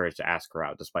got the courage to ask her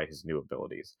out despite his new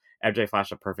abilities. MJ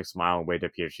flashed a perfect smile and waved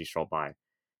at Peter as she strolled by.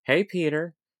 Hey,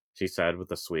 Peter, she said with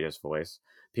the sweetest voice.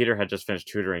 Peter had just finished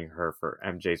tutoring her for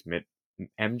MJ's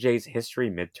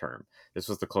history midterm. This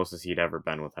was the closest he'd ever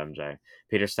been with MJ.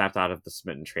 Peter snapped out of the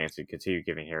smitten trance and continued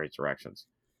giving Harry directions.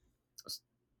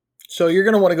 So you're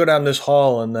going to want to go down this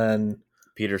hall and then...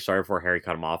 Peter started before Harry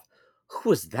cut him off. Who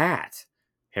was that?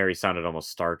 Harry sounded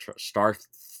almost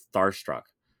starstruck.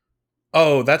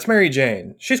 Oh, that's Mary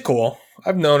Jane. She's cool.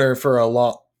 I've known her for a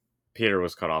lot. Peter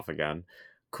was cut off again.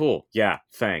 Cool, yeah,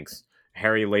 thanks.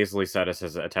 Harry lazily said as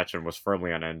his attention was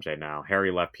firmly on MJ now.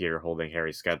 Harry left Peter holding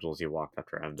Harry's schedule as he walked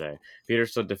after MJ. Peter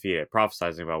stood defeated,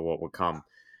 prophesizing about what would come.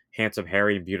 Handsome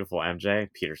Harry and beautiful MJ,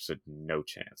 Peter stood no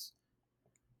chance.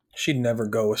 She'd never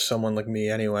go with someone like me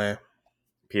anyway.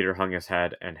 Peter hung his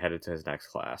head and headed to his next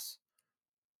class.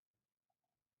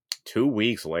 2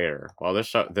 weeks later, well,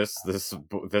 this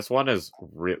one is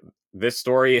this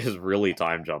story is really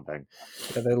time jumping.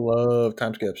 Yeah, they love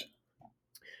time skips.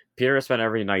 Peter has spent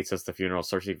every night since the funeral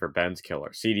searching for Ben's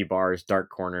killer. Seedy bars, dark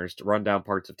corners, rundown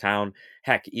parts of town.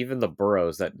 Heck, even the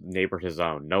boroughs that neighbored his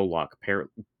own. No luck.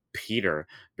 Peter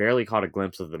barely caught a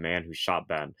glimpse of the man who shot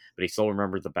Ben, but he still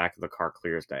remembered the back of the car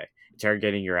clear as day.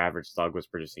 Interrogating your average thug was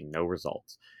producing no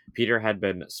results. Peter had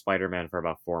been Spider-Man for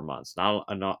about 4 months, not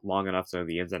long enough to know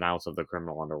the ins and outs of the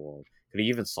criminal underworld. Could he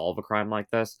even solve a crime like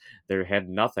this? There had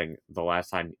nothing the last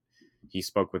time he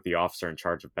spoke with the officer in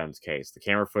charge of Ben's case. The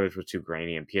camera footage was too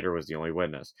grainy, and Peter was the only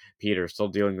witness. Peter, still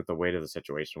dealing with the weight of the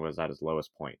situation, was at his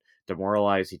lowest point.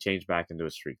 Demoralized, he changed back into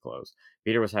his street clothes.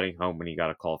 Peter was heading home when he got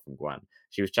a call from Gwen.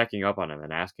 She was checking up on him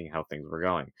and asking how things were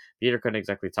going. Peter couldn't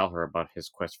exactly tell her about his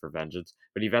quest for vengeance,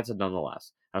 but he vented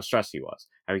nonetheless. How stressed he was.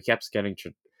 How he keeps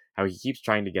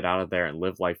trying to get out of there and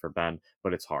live life for Ben,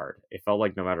 but it's hard. It felt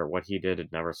like no matter what he did,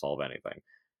 it'd never solve anything.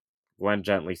 Gwen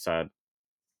gently said,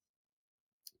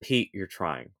 Pete, you're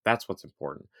trying. That's what's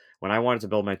important. When I wanted to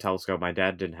build my telescope, my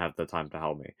dad didn't have the time to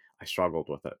help me. I struggled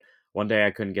with it. One day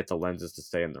I couldn't get the lenses to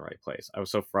stay in the right place. I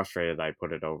was so frustrated that I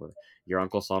put it over. Your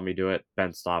uncle saw me do it.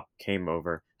 Ben stopped, came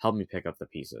over, helped me pick up the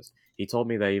pieces. He told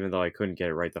me that even though I couldn't get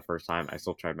it right the first time, I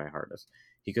still tried my hardest.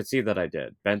 He could see that I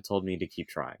did. Ben told me to keep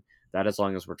trying. That as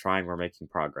long as we're trying, we're making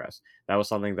progress. That was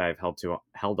something that I've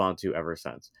held on to ever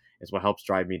since. It's what helps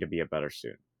drive me to be a better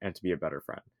student and to be a better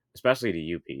friend. Especially to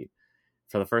you, Pete.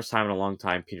 For the first time in a long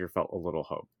time, Peter felt a little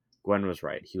hope. Gwen was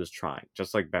right. He was trying,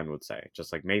 just like Ben would say,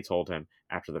 just like May told him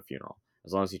after the funeral.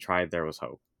 As long as he tried, there was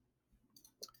hope.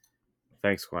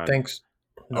 Thanks, Gwen. Thanks.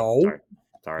 Oh, No.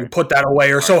 sorry. You put that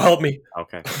away or so help me.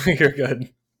 Okay. You're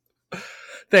good.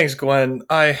 Thanks, Gwen.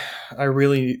 I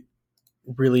really,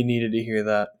 really needed to hear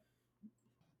that.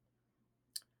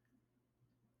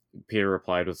 Peter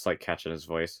replied with a slight catch in his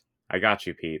voice. I got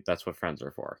you, Pete. That's what friends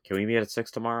are for. Can we meet at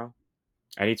 6 tomorrow?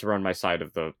 I need to run my side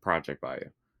of the project by you.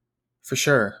 For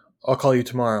sure. I'll call you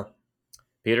tomorrow.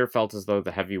 Peter felt as though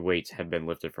the heavy weight had been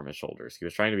lifted from his shoulders. He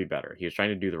was trying to be better. He was trying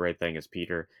to do the right thing as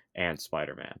Peter and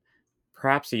Spider-Man.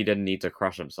 Perhaps he didn't need to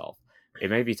crush himself. It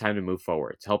may be time to move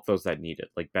forward, to help those that need it,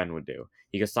 like Ben would do.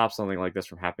 He could stop something like this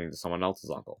from happening to someone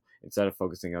else's uncle. Instead of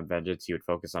focusing on vengeance, he would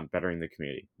focus on bettering the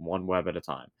community, one web at a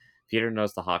time. Peter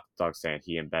knows the hot dog stand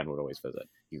he and Ben would always visit.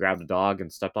 He grabbed a dog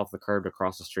and stepped off the curb to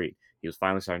cross the street. He was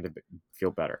finally starting to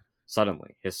feel better.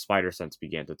 Suddenly, his spider sense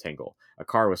began to tingle. A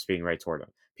car was speeding right toward him.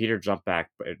 Peter jumped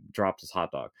back, but dropped his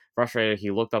hot dog. Frustrated,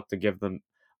 he looked up to give them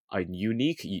a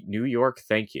unique New York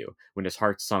thank you when his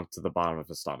heart sunk to the bottom of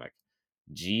his stomach.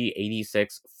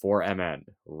 G86 4MN,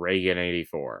 Reagan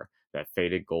 84, that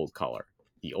faded gold color,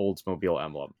 the Oldsmobile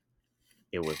emblem.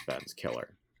 It was Ben's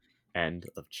killer. End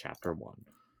of chapter 1.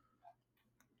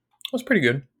 That's pretty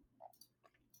good.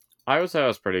 I would say that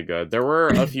was pretty good. There were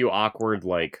a few awkward,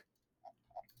 like,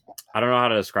 I don't know how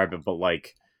to describe it, but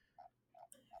like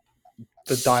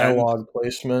The dialogue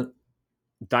placement.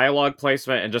 Dialogue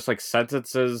placement and just like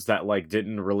sentences that like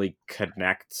didn't really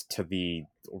connect to the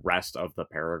rest of the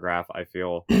paragraph, I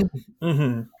feel.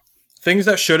 Mm-hmm. Things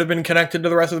that should have been connected to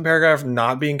the rest of the paragraph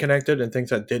not being connected, and things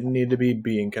that didn't need to be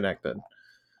being connected.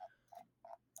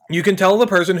 You can tell the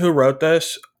person who wrote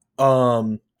this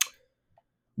grew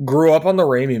up on the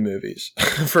Raimi movies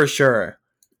for sure.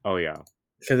 Oh yeah,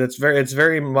 because it's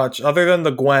very much, other than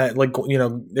the Gwen, like, you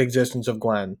know, existence of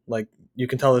Gwen, like, you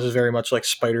can tell this is very much like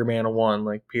Spider-Man 1.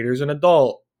 Like, Peter's an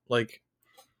adult, like,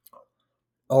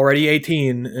 already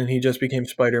 18, and he just became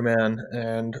Spider-Man,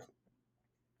 and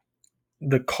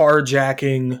the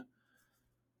carjacking,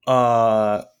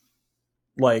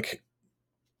 like,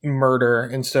 murder,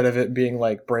 instead of it being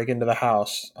like break into the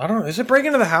house. I don't know. Is it break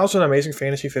into the house in Amazing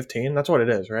Fantasy 15? That's what it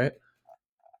is, right?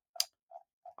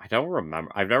 I don't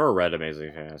remember. I've never read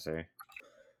Amazing Fantasy.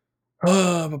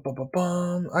 I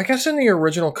guess in the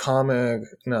original comic,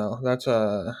 no, that's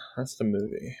the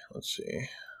movie. Let's see.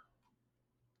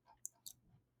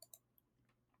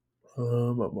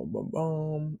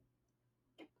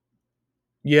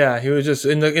 Yeah, he was just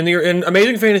in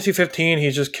Amazing Fantasy 15.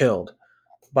 He's just killed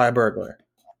by a burglar,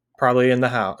 probably in the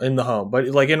home. But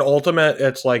like in Ultimate,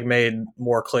 it's like made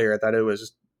more clear that it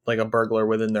was like a burglar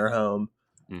within their home.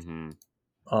 Mm-hmm.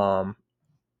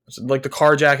 So like the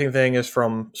carjacking thing is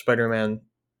from Spider-Man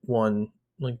 1,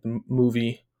 like the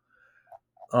movie.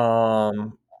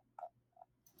 The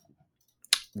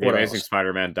What Amazing else?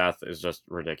 Spider-Man death is just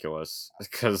ridiculous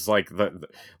because like the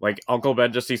like Uncle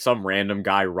Ben just sees some random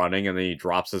guy running and then he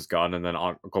drops his gun and then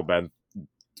Uncle Ben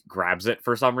grabs it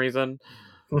for some reason.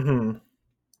 Mm-hmm.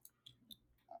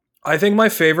 I think my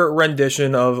favorite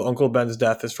rendition of Uncle Ben's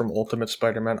death is from Ultimate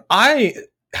Spider-Man. I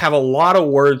have a lot of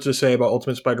words to say about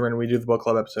Ultimate Spider-Man when we do the book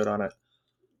club episode on it.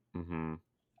 Mm-hmm.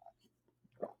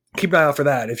 Keep an eye out for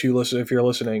that if you're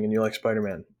listening and you like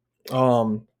Spider-Man.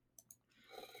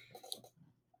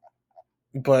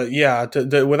 But yeah,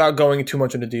 without going too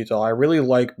much into detail, I really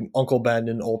like Uncle Ben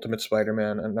in Ultimate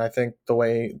Spider-Man, and I think the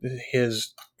way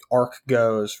his arc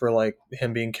goes for like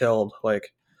him being killed,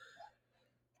 like,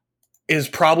 is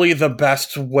probably the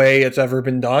best way it's ever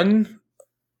been done,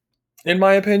 in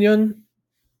my opinion.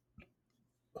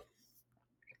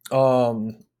 I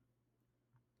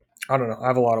don't know. I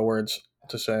have a lot of words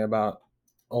to say about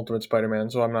Ultimate Spider-Man,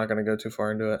 so I'm not going to go too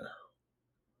far into it.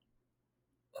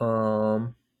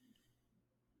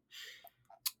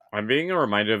 I'm being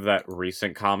reminded of that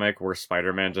recent comic where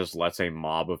Spider-Man just lets a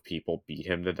mob of people beat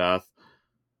him to death.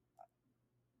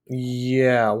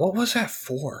 Yeah, what was that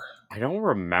for? I don't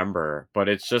remember, but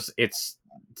it's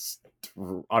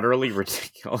utterly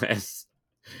ridiculous.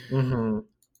 Mm-hmm.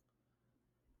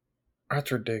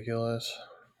 That's ridiculous.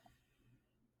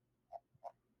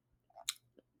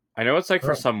 I know it's like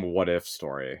for some what if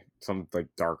story, some like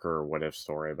darker what if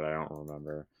story, but I don't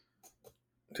remember.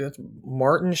 Dude,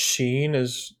 Martin Sheen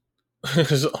is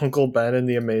Uncle Ben in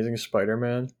The Amazing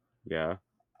Spider-Man. Yeah.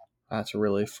 That's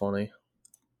really funny.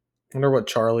 I wonder what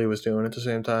Charlie was doing at the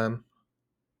same time.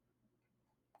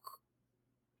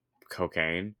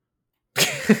 Cocaine.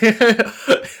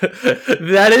 That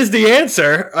is the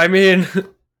answer. I mean,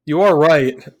 you are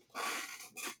right.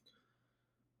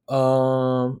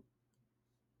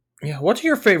 Yeah, what's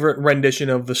your favorite rendition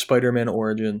of the Spider-Man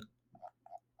origin?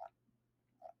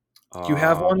 Do you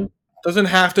have one? Doesn't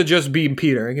have to just be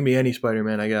Peter. It can be any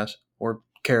Spider-Man, I guess, or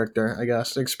character, I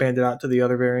guess. Expand it out to the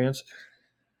other variants.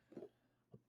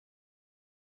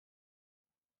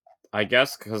 I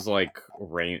guess because like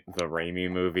the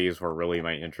Raimi movies were really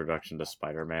my introduction to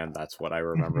Spider-Man. That's what I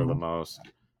remember the most.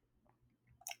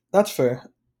 That's fair.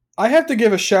 I have to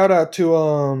give a shout out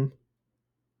to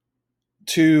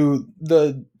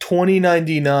the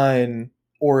 2099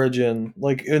 origin,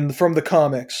 like from the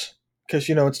comics, because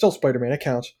you know it's still Spider-Man. It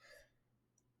counts.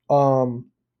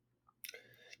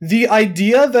 The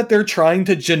idea that they're trying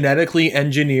to genetically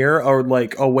engineer or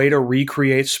like a way to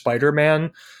recreate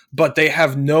Spider-Man, but they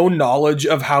have no knowledge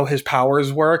of how his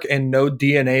powers work and no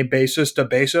DNA basis to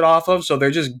base it off of, so they're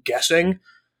just guessing,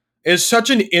 is such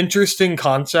an interesting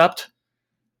concept.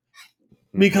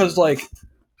 Because like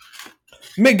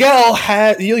Miguel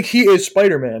had he is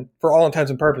Spider-Man for all intents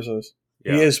and purposes.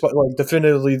 Yeah. He is like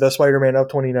definitively the Spider-Man of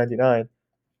 2099.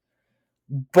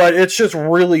 But it's just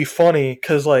really funny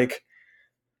because like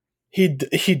he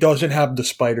doesn't have the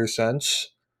spider sense.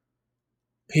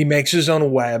 He makes his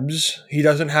own webs. He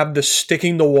doesn't have the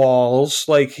sticking to walls.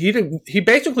 Like he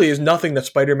basically is nothing that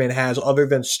Spider-Man has other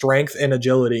than strength and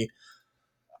agility.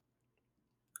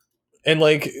 And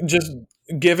like just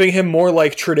giving him more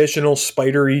like traditional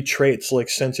spidery traits like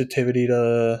sensitivity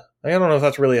to I don't know if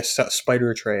that's really a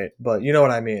spider trait, but you know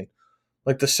what I mean.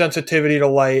 Like the sensitivity to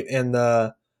light and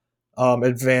the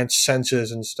advanced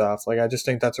senses and stuff. Like I just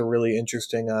think that's a really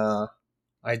interesting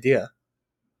idea.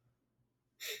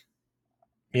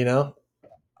 You know?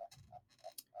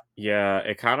 Yeah,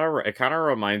 it kind of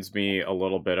reminds me a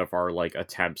little bit of our like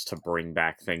attempts to bring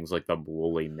back things like the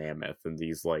woolly mammoth and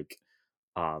these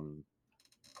um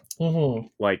Mm-hmm.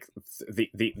 like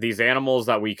these animals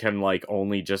that we can like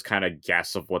only just kind of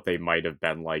guess of what they might have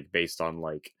been like based on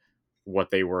like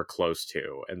what they were close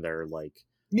to and their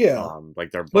Yeah.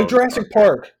 like their Like bone Jurassic structure.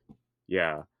 Park.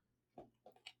 Yeah.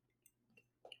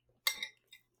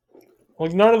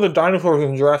 Like none of the dinosaurs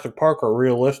in Jurassic Park are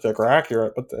realistic or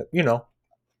accurate, but they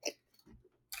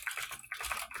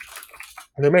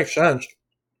make sense.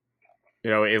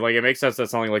 It makes sense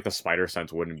that something like the spider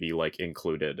sense wouldn't be like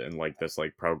included in like this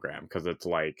like program because it's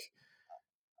like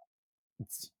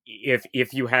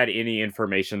if you had any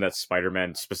information that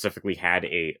Spider-Man specifically had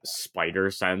a spider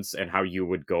sense and how you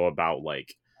would go about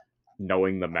like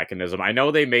knowing the mechanism. I know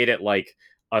they made it like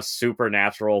a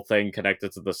supernatural thing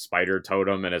connected to the spider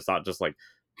totem and it's not just like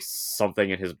something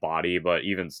in his body, but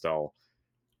even still.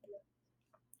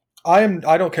 I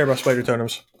don't care about spider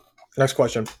totems. Next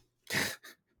question.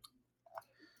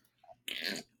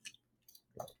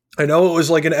 I know it was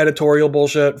like an editorial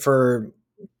bullshit for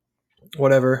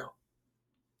whatever,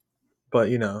 but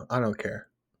I don't care.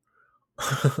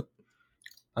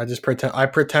 I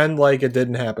pretend like it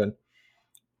didn't happen.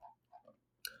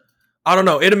 I don't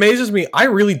know. It amazes me. I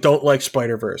really don't like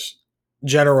Spider-Verse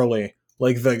generally,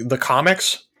 like the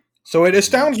comics. So it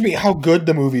astounds me how good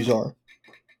the movies are.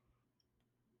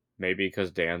 Maybe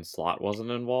because Dan Slott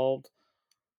wasn't involved.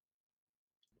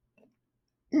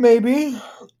 Maybe.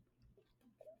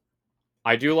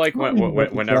 I do like I don't even know if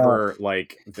it's that. whenever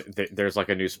like there's like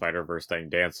a new Spider Verse thing.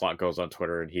 Dan Slott goes on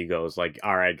Twitter and he goes like,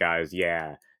 "All right, guys,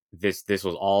 yeah, this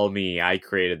was all me. I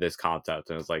created this concept."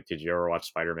 And it's like, did you ever watch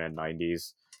Spider Man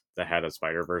 '90s? The Head of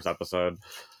Spider Verse episode.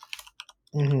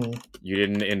 Mm-hmm. You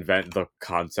didn't invent the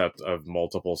concept of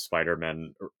multiple Spider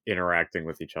Men interacting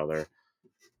with each other.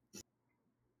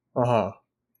 Uh-huh.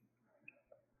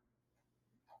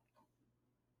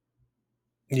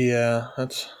 Yeah,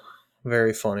 that's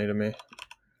very funny to me.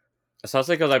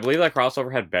 Especially because I believe that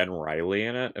crossover had Ben Riley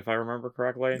in it, if I remember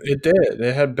correctly. It did.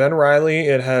 It had Ben Riley.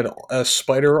 It had a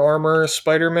spider armor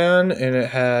Spider-Man, and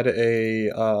it had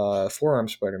a forearm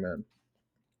Spider-Man,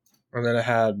 and then it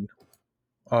had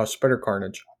Spider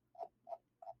Carnage.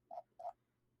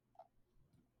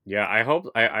 Yeah, I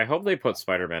hope they put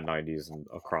Spider Man '90s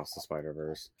across the Spider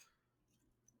Verse.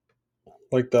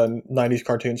 Like the '90s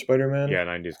cartoon Spider-Man. Yeah,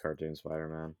 '90s cartoon Spider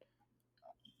Man.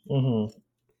 Mm-hmm.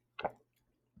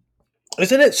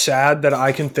 Isn't it sad that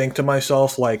I can think to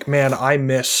myself, like, man, I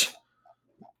miss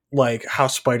like how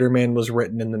Spider-Man was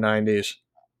written in the '90s.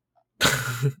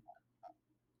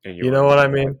 And you You were know what I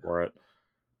really mean? for it.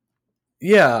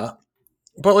 Yeah,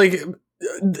 but like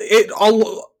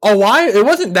a why it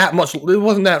wasn't that much. It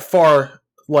wasn't that far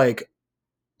like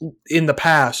in the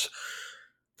past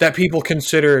that people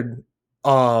considered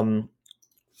um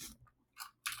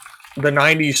the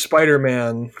 '90s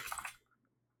Spider-Man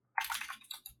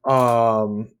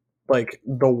like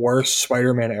the worst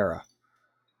Spider-Man era.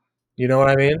 You know what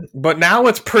I mean? But now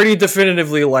it's pretty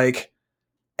definitively like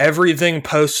everything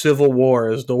post Civil War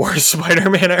is the worst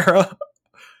Spider-Man era.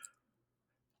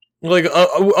 Like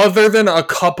other than a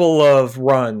couple of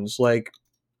runs, like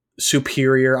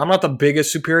Superior. I'm not the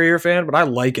biggest Superior fan, but I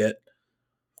like it.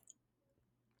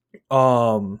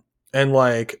 And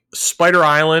like Spider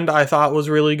Island, I thought was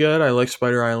really good. I like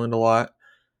Spider Island a lot.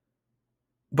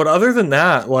 But other than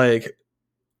that, like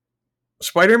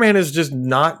Spider-Man has just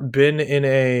not been in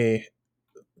a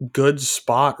good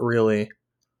spot really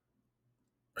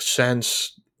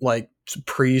since like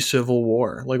pre-Civil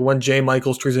War. Like when J.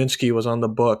 Michael Straczynski was on the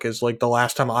book is like the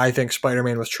last time I think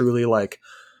Spider-Man was truly like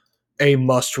a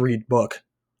must-read book.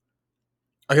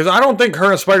 Because I don't think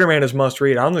Current Spider-Man is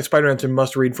must-read. I don't think Spider-Man's been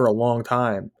must-read for a long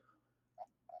time.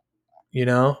 You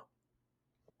know?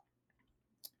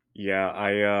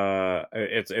 Yeah,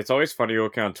 it's always funny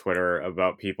looking on Twitter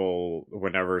about people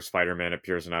whenever Spider-Man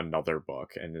appears in another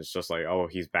book, and it's just like, oh,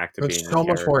 he's back to It's being the so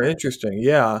much more character. interesting.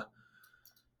 Yeah.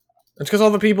 It's because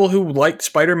all the people who liked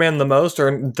Spider-Man the most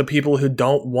are the people who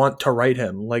don't want to write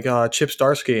him. Like Chip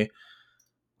Starsky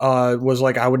was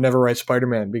like, I would never write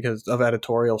Spider-Man because of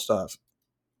editorial stuff.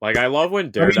 Like, I love when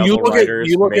I mean, you Daredevil look at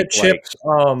writers make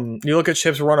like,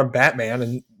 Chip's run of Batman,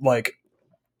 and like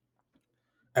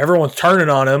everyone's turning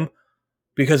on him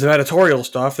because of editorial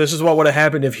stuff. This is what would have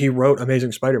happened if he wrote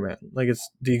Amazing Spider-Man. Like it's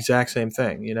the exact same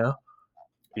thing, you know?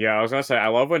 yeah, I was gonna say, I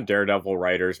love when Daredevil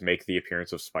writers make the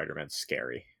appearance of Spider-Man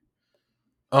scary.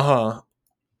 Uh huh.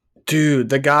 Dude,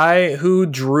 the guy who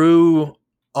drew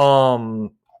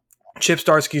um Chip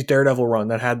Starsky's Daredevil run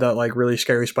that had that like really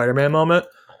scary Spider-Man moment,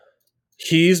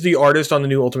 he's the artist on the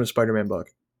new Ultimate Spider-Man book.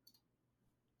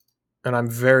 And I'm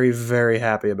very, very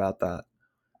happy about that.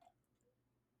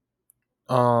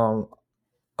 Um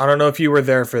I don't know if you were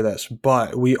there for this,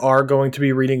 but we are going to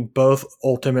be reading both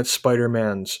Ultimate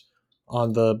Spider-Mans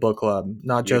on the book club,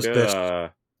 not You just did this.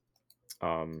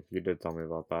 you did tell me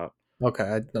about that.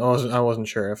 Okay, I wasn't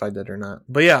sure if I did or not.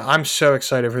 But yeah, I'm so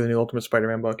excited for the new Ultimate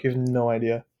Spider-Man book. You have no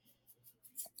idea.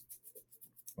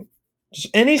 Just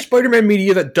any Spider-Man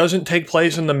media that doesn't take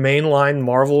place in the mainline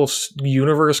Marvel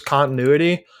universe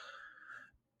continuity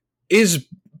is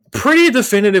pretty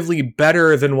definitively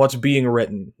better than what's being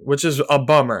written, which is a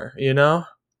bummer, you know?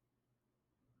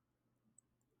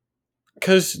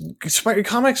 Because Spider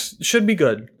comics should be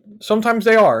good. Sometimes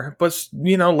they are, but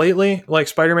you know, lately, like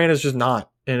Spider-Man is just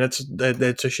not, and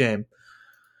it's a shame.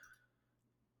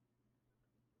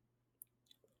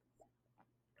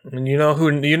 And you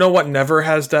know what never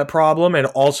has that problem and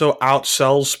also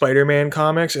outsells Spider-Man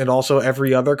comics and also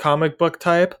every other comic book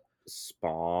type?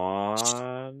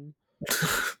 Spawn.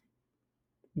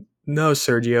 No,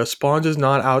 Sergio, Spawn does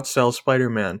not outsell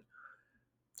Spider-Man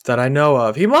that I know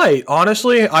of. He might.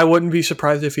 Honestly, I wouldn't be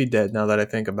surprised if he did now that I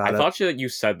think I about it. thought you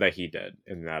said that he did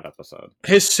in that episode.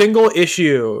 His single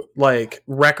issue like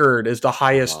record is the Uh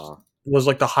highest huh. was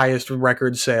like the highest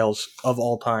record sales of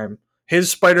all time. His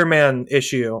Spider-Man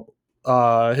issue,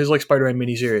 his like Spider-Man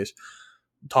miniseries,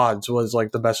 Todd's was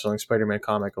like the best selling Spider-Man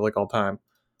comic of like all time.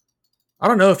 I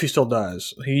don't know if he still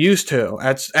does. He used to.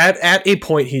 At a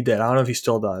point he did. I don't know if he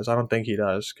still does. I don't think he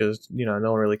does because no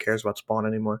one really cares about Spawn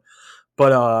anymore.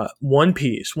 But One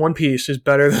Piece is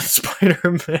better than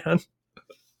Spider-Man,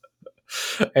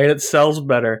 and it sells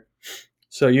better.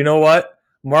 So you know what?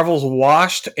 Marvel's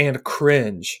washed and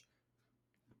cringe.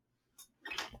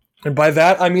 And by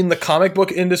that, I mean the comic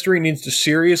book industry needs to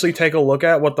seriously take a look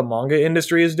at what the manga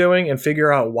industry is doing and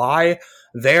figure out why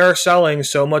they're selling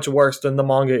so much worse than the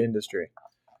manga industry.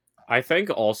 I think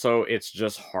also it's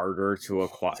just harder to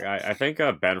acquire. I think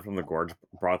Ben from the Gorge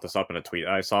brought this up in a tweet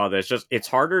I saw. That it's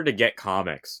harder to get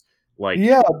comics. Like,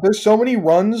 Yeah, there's so many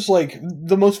runs, like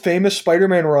the most famous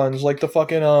Spider-Man runs, like the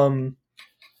fucking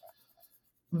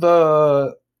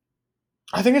the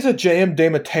I think it's a J.M.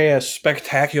 DeMatteis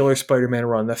spectacular Spider-Man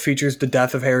run that features the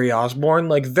death of Harry Osborn.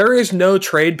 Like there is no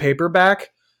trade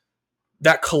paperback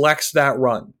that collects that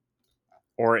run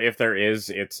or if there is,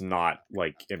 it's not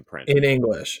like in print. in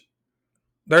English.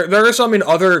 There are some in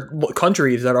other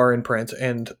countries that are in print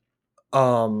and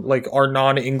like are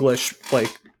non-English like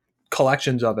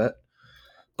collections of it,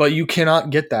 but you cannot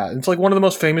get that. It's like one of the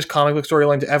most famous comic book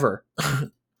storylines ever.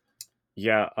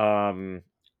 Yeah,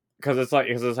 because it's like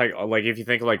if you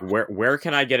think like where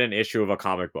can I get an issue of a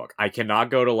comic book? I cannot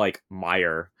go to like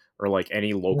Meyer or like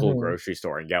any local Mm-hmm. grocery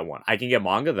store and get one. I can get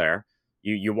manga there.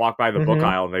 You walk by the book Mm-hmm.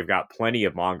 aisle and they've got plenty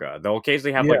of manga. They'll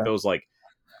occasionally have like Yeah, those like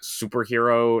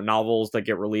superhero novels that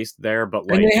get released there, but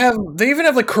and like they even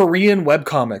have like Korean web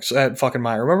comics at fucking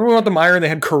Meyer. Remember we went to Meyer and they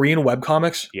had Korean web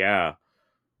comics? yeah,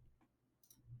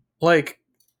 Like,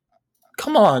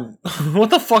 come on,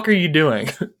 what the fuck are you doing?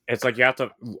 it's like you have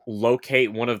to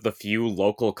locate one of the few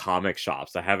local comic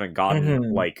shops that haven't gotten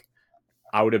Mm-hmm. like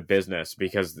out of business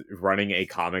because running a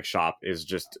comic shop is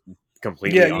just Yeah,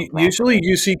 completely usually unprofitable.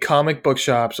 you see comic book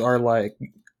shops are like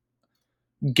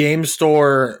game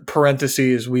store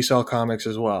parentheses we sell comics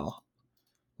as well.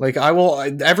 Like I will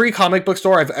every comic book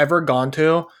store I've ever gone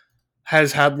to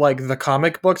has had like the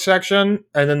comic book section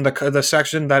and then the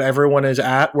section that everyone is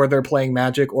at where they're playing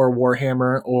Magic or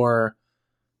Warhammer or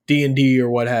D&D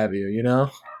or what have you, you know?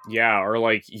 Yeah, or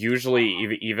like usually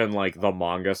even like the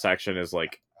manga section is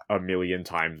like a million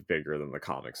times bigger than the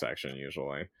comic section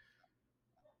usually.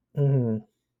 Mhm.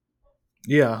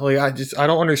 Yeah, like I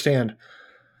don't understand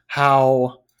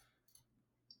how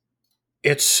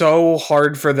it's so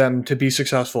hard for them to be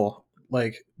successful,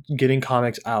 like getting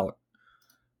comics out.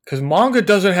 Because manga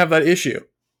doesn't have that issue.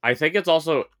 I think it's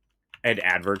also an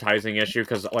advertising issue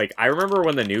because like I remember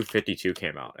when the new 52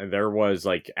 came out and there was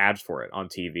like ads for it on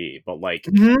TV, but like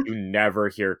Mm-hmm. you never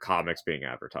hear comics being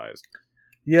advertised.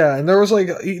 Yeah, and there was like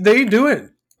they do it.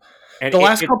 And The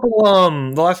last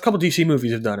couple DC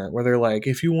movies have done it, where they're like,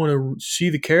 if you want to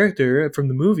see the character from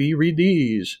the movie, read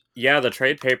these. yeah, the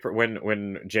trade paper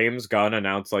when James Gunn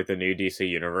announced like the new DC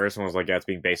universe and was like, yeah, it's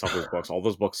being based off his books, all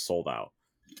those books sold out.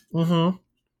 Mm-hmm.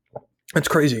 It's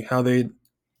crazy how they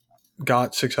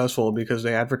got successful because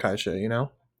they advertised it. You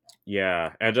know.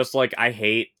 Yeah, and just like I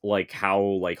hate like how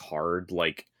like hard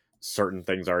like certain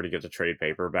things are to get to trade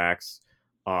paperbacks.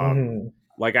 Um Mm-hmm.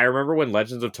 like I remember when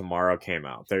Legends of Tomorrow came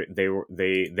out,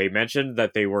 they mentioned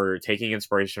that they were taking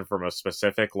inspiration from a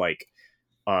specific like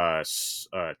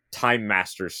Time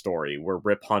Master story where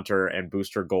Rip Hunter and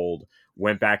Booster Gold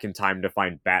went back in time to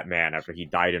find Batman after he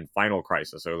died in Final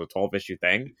Crisis. So it was a 12-issue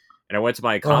thing. And I went to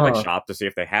my Uh comic huh. shop to see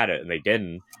if they had it, and they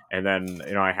didn't. And then,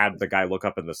 I had the guy look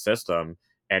up in the system,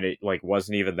 and it like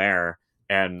wasn't even there.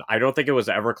 And I don't think it was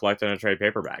ever collected in a trade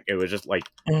paperback. It was just like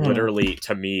Mm-hmm. literally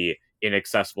to me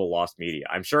inaccessible lost media.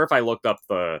 I'm sure if I looked up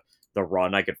the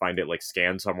run, I could find it like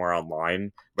scanned somewhere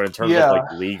online. But in terms of Yeah.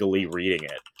 like legally reading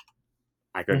it,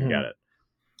 I couldn't get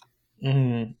Mm-hmm. it.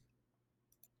 Mm-hmm.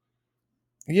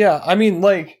 Yeah, I mean,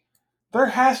 like, there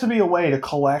has to be a way to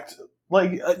collect.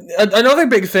 Like, another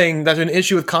big thing that's an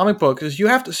issue with comic books is you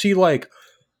have to see, like,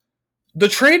 the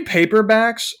trade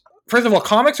paperbacks. First of all,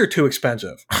 comics are too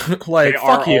expensive. They Like,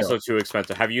 are fuck you. also too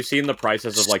expensive. Have you seen the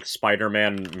prices of like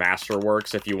Spider-Man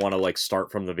Masterworks if you want to like start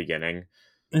from the beginning?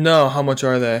 No, how much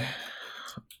are they?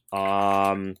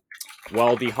 Um,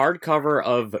 well, the hardcover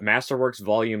of Masterworks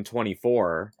Volume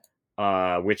 24,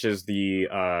 which is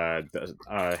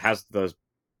has the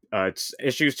it's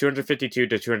issues 252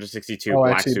 to 262 Oh, I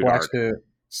Black see. Suit Black arc. Suit.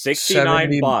 69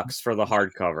 70. bucks for the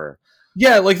hardcover.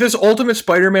 Yeah, like this Ultimate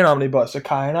Spider Man omnibus, the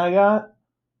kind I got.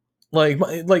 Like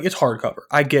it's hardcover.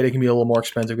 I get it can be a little more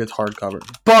expensive because it's hardcover,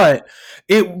 but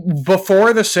it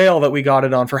before the sale that we got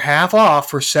it on for half off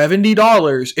for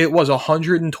 $70, it was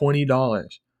 $120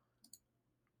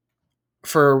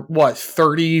 for what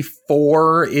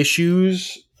 34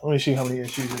 issues. Let me see how many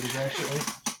issues it is actually.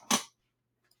 What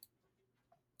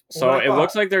So I it thought.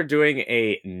 looks like they're doing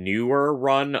a newer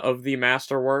run of the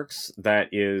Masterworks that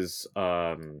is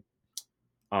a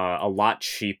lot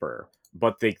cheaper.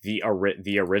 But the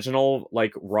original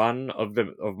like run of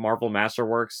Marvel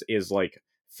Masterworks is like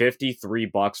 53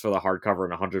 bucks for the hardcover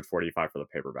and 145 for the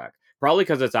paperback. Probably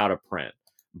because it's out of print.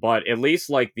 But at least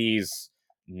like these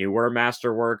newer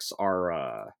Masterworks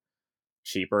are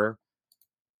cheaper.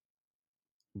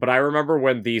 But I remember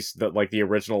when the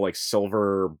original like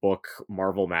silver book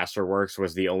Marvel Masterworks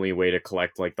was the only way to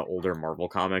collect like the older Marvel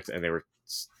comics, and they were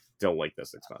still like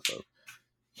this expensive.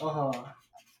 Uh huh.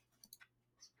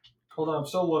 Hold on, I'm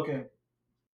still looking.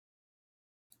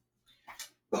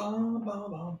 Bum,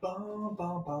 bum, bum, bum,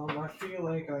 bum, bum. I feel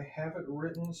like I have it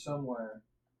written somewhere,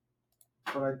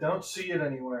 but I don't see it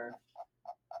anywhere.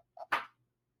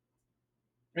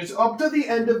 It's up to the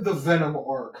end of the Venom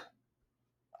arc.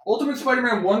 Ultimate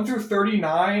Spider-Man 1 through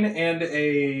 39 and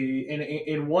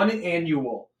in one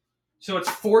annual. So it's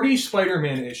 40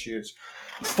 Spider-Man issues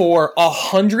for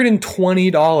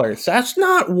 $120. That's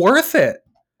not worth it.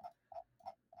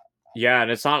 Yeah,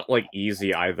 and it's not like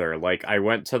easy either. Like I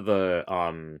went to the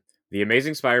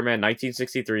Amazing Spider-Man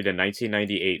 1963 to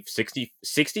 1998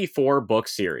 64 book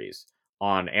series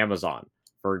on Amazon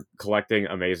for collecting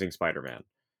Amazing Spider-Man.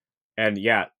 And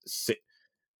yeah,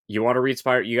 you want to read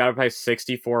Spider, you got to pay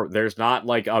 64. There's not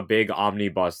like a big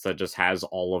omnibus that just has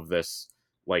all of this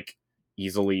like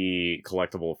easily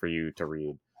collectible for you to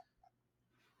read.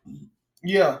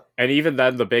 Yeah. And even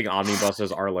then the big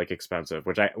omnibuses are like expensive,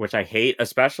 which I hate,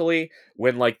 especially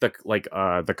when like the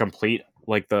complete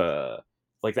like the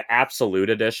absolute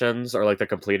editions or like the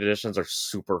complete editions are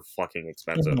super fucking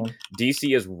expensive. Mhm.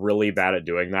 DC is really bad at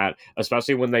doing that,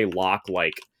 especially when they lock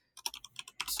like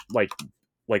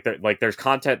there's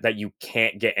content that you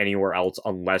can't get anywhere else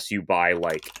unless you buy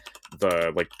like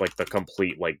the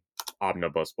complete like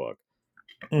omnibus book.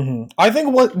 I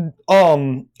think what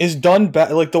is done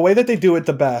best, like the way that they do it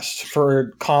the best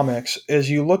for comics,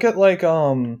 is you look at like look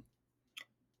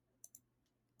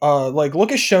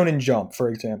at Shonen Jump for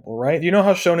example, right? Do you know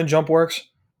how Shonen Jump works?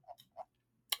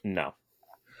 No.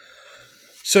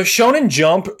 So Shonen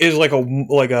Jump is like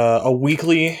a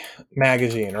weekly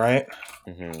magazine, right?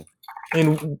 Hmm.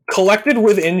 And collected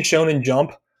within Shonen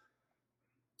Jump,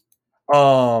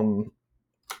 um,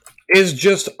 is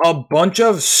just a bunch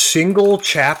of single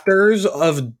chapters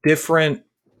of different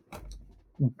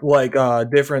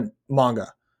different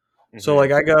manga. So Mm-hmm.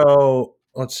 like I go,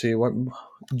 let's see, what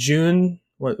June,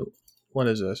 what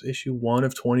is this? Issue 1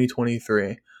 of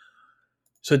 2023.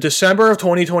 So December of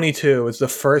 2022 is the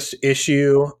first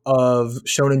issue of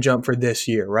Shonen Jump for this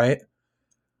year, right?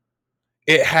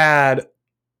 It had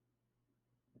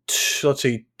let's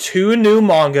see, two new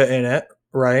manga in it,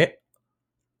 right?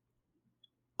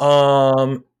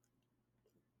 Um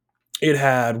it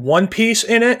had One Piece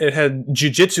in it, it had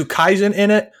Jujutsu Kaisen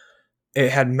in it, it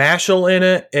had Mashal in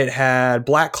it, it had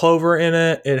Black Clover in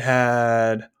it, it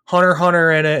had Hunter x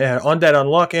Hunter in it, it had Undead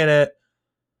Unluck in it.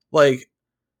 Like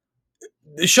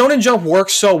Shonen Jump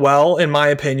works so well, in my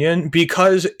opinion,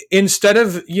 because instead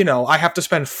of, I have to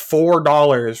spend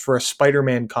 $4 for a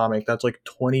Spider-Man comic that's like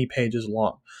 20 pages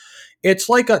long. It's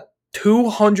like a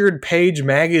 200-page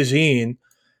magazine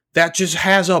that just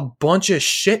has a bunch of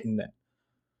shit in it.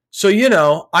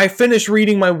 So, I finished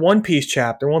reading my One Piece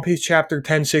chapter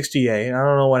 1068. I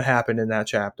don't know what happened in that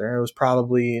chapter. It was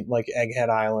probably like Egghead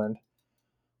Island.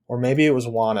 Or maybe it was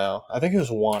Wano. I think it was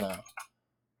Wano.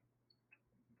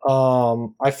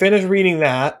 I finished reading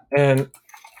that, and,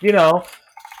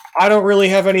 I don't really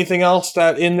have anything else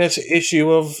that in this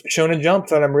issue of Shonen Jump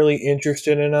that I'm really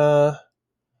interested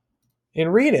in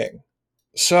reading.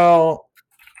 So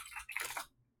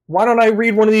why don't I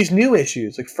read one of these new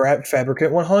issues, like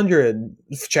Fabricate 100,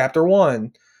 Chapter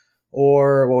 1,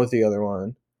 or what was the other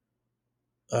one?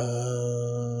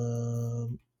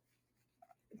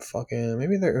 Fucking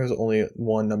maybe there was only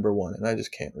one number 1, and I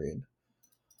just can't read.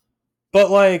 But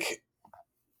like,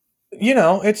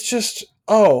 it's just,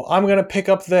 oh, I'm gonna pick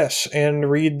up this and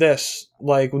read this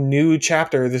like new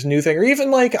chapter, this new thing, or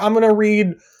even like I'm gonna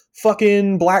read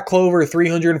fucking Black Clover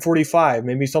 345.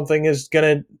 Maybe something is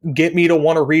gonna get me to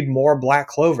want to read more Black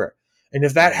Clover. And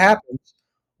if that Mm-hmm. happens,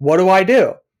 what do I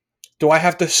do? Do I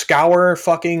have to scour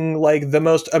fucking like the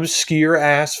most obscure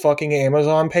ass fucking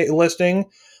Amazon listing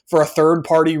for a third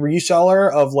party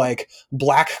reseller of like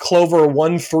Black Clover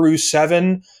 1 through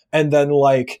 7 and then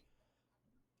like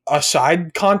a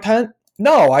side content?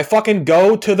 No, I fucking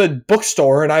go to the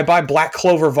bookstore and I buy Black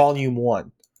Clover Volume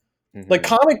 1. Like,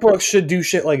 Mm-hmm. comic books should do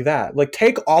shit like that. Like,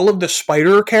 take all of the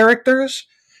spider characters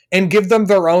and give them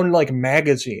their own, like,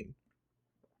 magazine.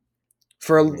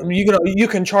 Mm-hmm. You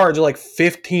can charge, like,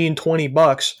 15,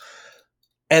 $20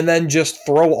 and then just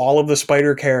throw all of the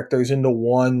spider characters into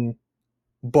one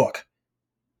book.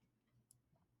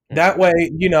 That Mm-hmm.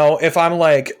 way, if I'm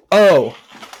like, oh,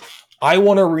 I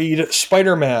want to read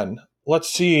Spider-Man. Let's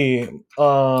see.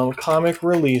 Comic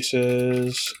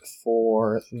releases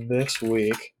for this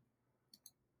week.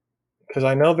 Because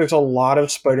I know there's a lot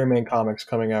of Spider-Man comics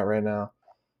coming out right now.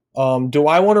 Do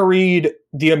I want to read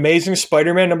The Amazing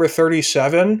Spider-Man number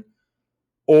 37?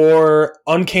 Or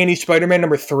Uncanny Spider-Man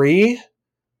number 3?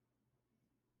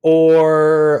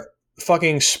 Or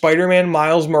fucking Spider-Man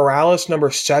Miles Morales number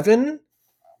 7?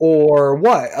 Or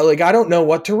what? Like, I don't know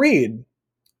what to read.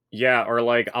 Yeah, or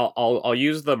like I'll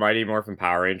use the Mighty Morphin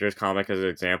Power Rangers comic as an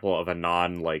example of a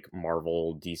non like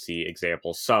Marvel DC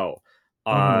example. So,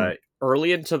 Mm-hmm.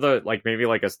 early into the like maybe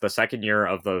like the second year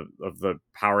of the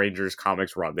Power Rangers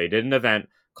comics run, they did an event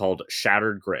called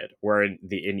Shattered Grid, where an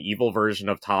evil version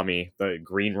of Tommy, the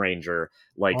Green Ranger,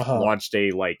 like Uh-huh. launched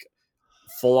a like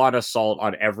full on assault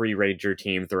on every Ranger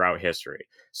team throughout history.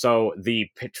 So the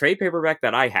trade paperback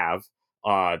that I have,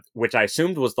 which I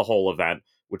assumed was the whole event,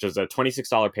 which is a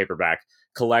 $26 paperback,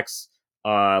 collects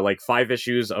like 5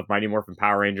 issues of Mighty Morphin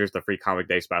Power Rangers, the free comic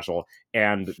day special,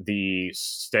 and the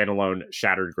standalone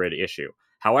Shattered Grid issue.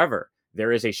 However,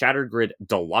 there is a Shattered Grid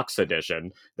Deluxe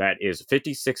edition that is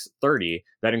 56.30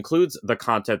 that includes the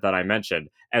content that I mentioned,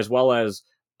 as well as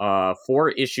 4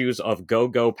 issues of Go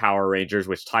Go Power Rangers,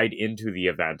 which tied into the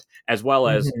event, as well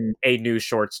as Mm-hmm. a new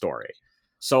short story.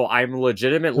 So I'm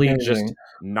legitimately just Amazing.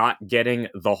 not getting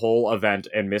the whole event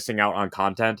and missing out on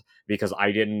content because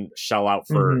I didn't shell out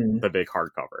for Mm-hmm. the big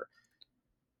hardcover.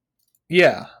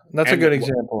 Yeah, that's a And good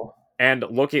example. and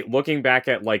looking back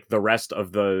at like the rest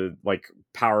of the like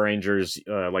Power Rangers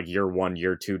like year 1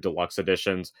 year 2 deluxe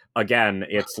editions, again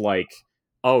it's like,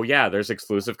 oh yeah, there's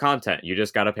exclusive content, you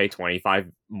just got to pay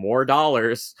 25 more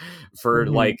dollars for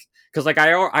Mm-hmm. like, because like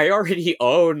I already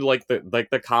own like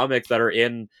the comics that are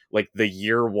in like the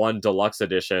year 1 deluxe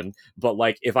edition, but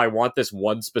like if I want this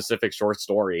one specific short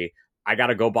story, I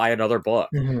gotta go buy another book.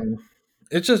 Mm-hmm.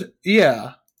 It's just,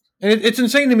 yeah. And it's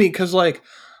insane to me because, like,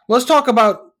 let's talk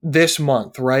about this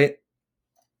month, right?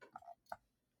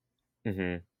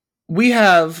 Mm-hmm. We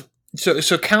have,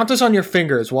 so count us on your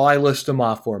fingers while I list them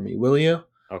off for me, will you?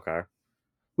 Okay.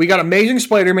 We got Amazing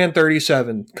Spider-Man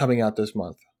 37 coming out this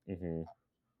month. Mm-hmm.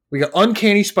 We got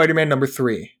Uncanny Spider-Man number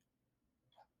 3.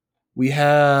 We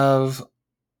have,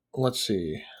 let's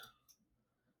see,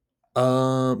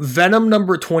 Venom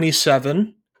number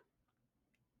 27.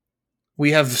 We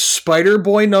have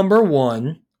Spider-Boy number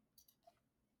 1.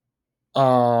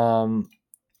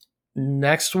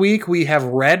 Next week we have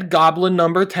Red Goblin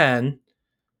number 10.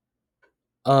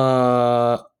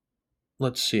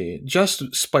 Let's see,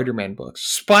 just Spider-Man books.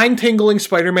 Spine-tingling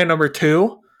Spider-Man number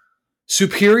 2.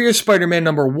 Superior Spider-Man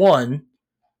number 1.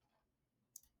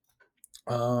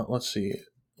 Let's see.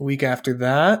 Week after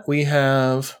that, we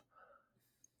have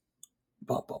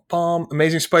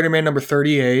Amazing Spider-Man number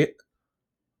 38.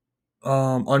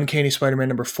 Uncanny Spider-Man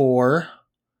number 4.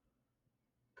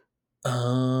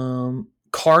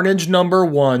 Carnage number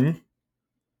 1.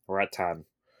 We're at 10.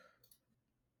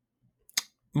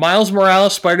 Miles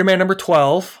Morales Spider-Man number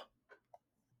 12.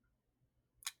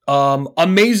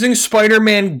 Amazing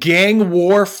Spider-Man Gang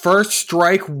War First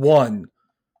Strike 1.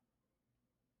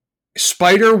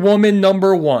 Spider-Woman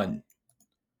number 1.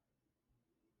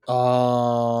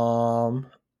 And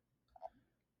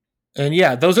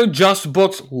yeah, those are just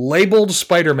books labeled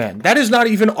Spider-Man. That is not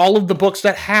even all of the books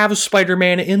that have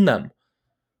Spider-Man in them.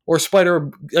 Or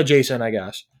Spider adjacent, I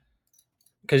guess.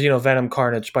 Because, Venom,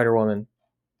 Carnage, Spider-Woman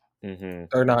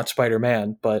are not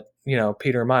Spider-Man, but,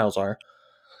 Peter and Miles are.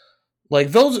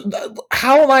 Like, those...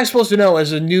 How am I supposed to know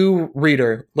as a new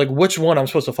reader, like, which one I'm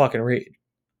supposed to fucking read?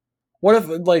 What if,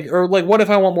 what if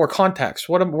I want more context?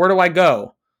 Where do I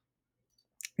go?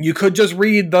 You could just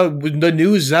read the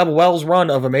new Zeb Wells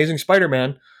run of Amazing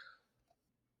Spider-Man,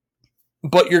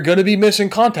 but you're going to be missing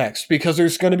context because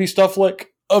there's going to be stuff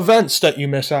like events that you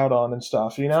miss out on and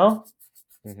stuff,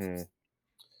 Mm-hmm.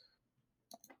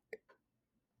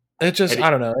 It just, I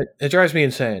don't know. It drives me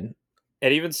insane.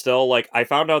 And even still, like, I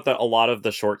found out that a lot of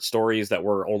the short stories that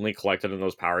were only collected in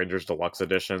those Power Rangers Deluxe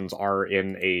editions are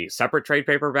in a separate trade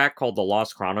paperback called The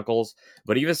Lost Chronicles.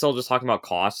 But even still, just talking about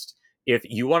cost, if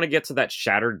you want to get to that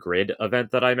Shattered Grid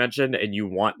event that I mentioned, and you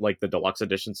want, like, the Deluxe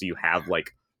edition so you have,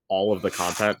 like, all of the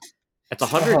content, it's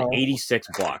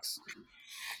 $186.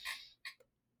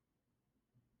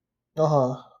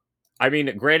 Uh-huh. I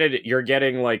mean, granted, you're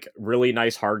getting, like, really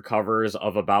nice hardcovers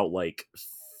of about, like,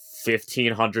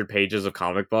 1,500 pages of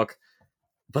comic book,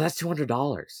 but that's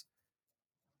 $200,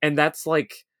 and that's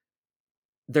like,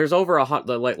 there's over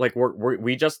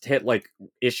we just hit like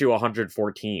issue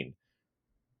 114.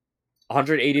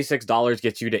 $186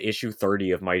 gets you to issue 30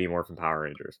 of Mighty Morphin Power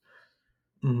Rangers.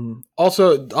 Mm-hmm.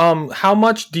 Also, how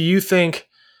much do you think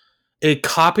a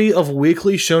copy of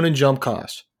Weekly Shonen Jump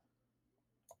costs?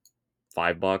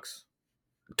 $5.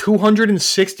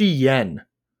 260 yen.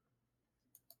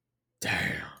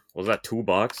 Damn. Was that $2?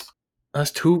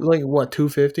 That's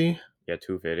 250? Yeah,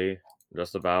 250.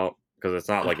 Just about. Because it's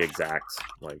not like exact.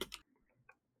 Like,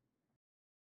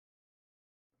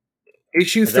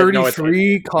 issue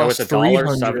 33 costs it's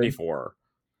 $374.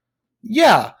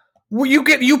 Yeah. Well, you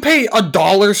pay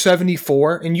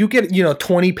 $1.74 and you get,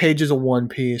 20 pages of One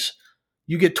Piece.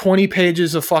 You get 20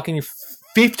 pages of fucking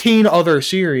 15 other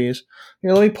series.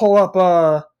 Here, let me pull up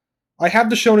I have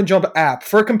the Shonen Jump app.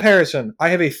 For comparison, I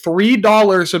have a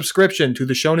 $3 subscription to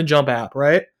the Shonen Jump app,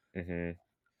 right? Mm-hmm. Do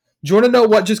you want to know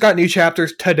what just got new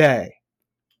chapters today?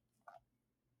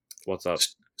 What's up?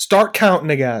 Start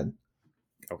counting again.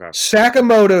 Okay.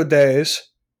 Sakamoto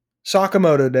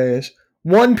Days.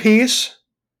 One Piece,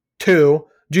 2.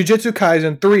 Jujutsu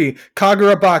Kaisen, 3.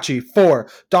 Kagurabachi, 4.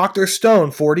 Dr. Stone,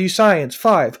 4D Science,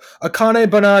 5. Akane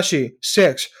Banashi,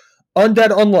 6. Undead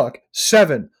Unluck,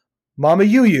 7. Mama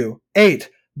Yuyu, 8.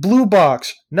 Blue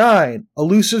Box, 9.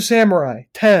 Elusive Samurai,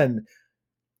 10.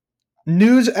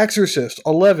 News Exorcist,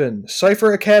 11.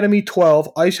 Cypher Academy,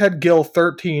 12. Icehead Gill,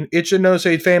 13.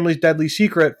 Ichinose Family's Deadly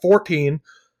Secret, 14.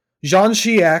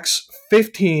 Janshi X,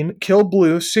 15. Kill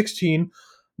Blue, 16.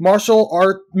 Martial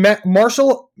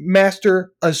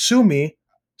Master Asumi,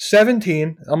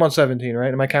 17. I'm on 17,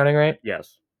 right? Am I counting right?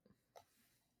 Yes.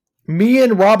 Me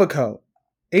and Robico,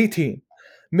 18.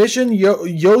 Mission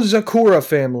Yozakura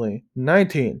Family,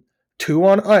 19. 2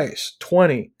 on Ice,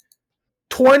 20.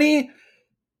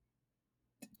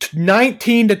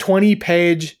 19 to 20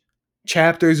 page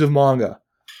chapters of manga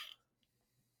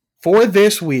for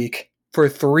this week for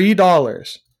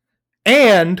 $3.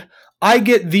 And I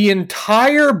get the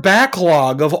entire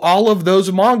backlog of all of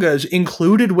those mangas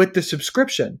included with the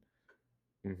subscription.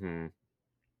 Mm-hmm.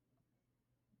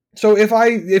 So if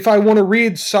I want to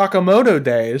read Sakamoto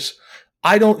Days,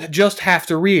 I don't just have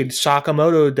to read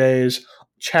Sakamoto Days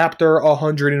chapter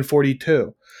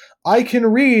 142. I can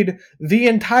read the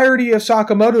entirety of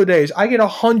Sakamoto Days. I get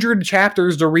 100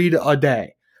 chapters to read a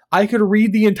day. I could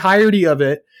read the entirety of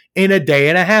it in a day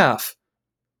and a half.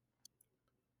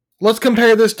 Let's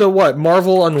compare this to what?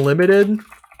 Marvel Unlimited?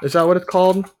 Is that what it's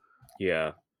called?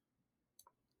 Yeah.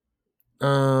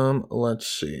 Let's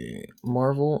see.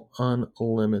 Marvel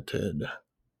Unlimited.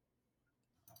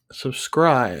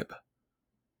 Subscribe.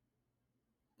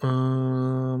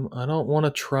 I don't want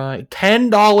to try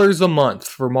 $10 a month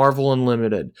for Marvel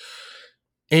Unlimited.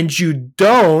 And you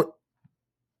don't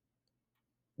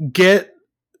get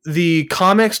the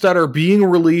comics that are being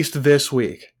released this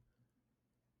week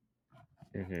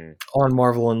on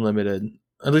Marvel Unlimited.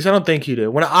 At least I don't think you do.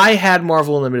 When I had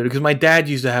Marvel Unlimited, because my dad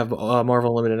used to have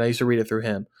Marvel Unlimited, and I used to read it through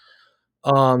him.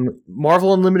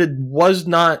 Marvel Unlimited was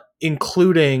not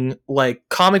including like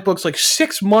comic books like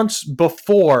 6 months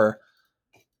before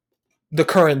the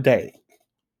current date.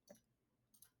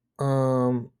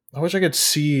 I wish I could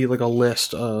see like a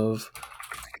list of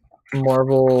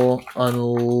Marvel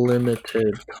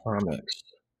Unlimited comics.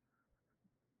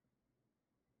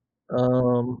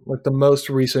 Like the most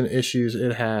recent issues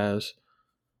it has.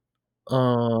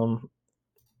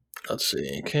 Let's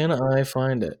see. Can I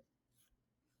find it?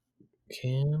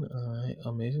 Can I?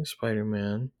 Amazing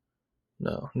Spider-Man.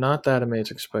 No, not that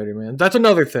Amazing Spider-Man. That's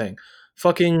another thing.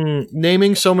 Fucking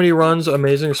naming so many runs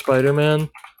Amazing Spider-Man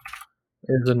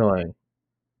is annoying.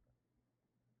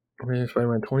 Amazing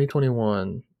Spider-Man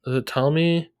 2021. Does it tell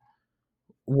me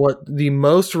what the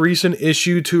most recent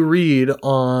issue to read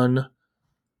on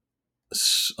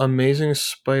Amazing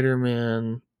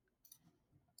Spider-Man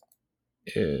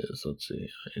is? Let's see.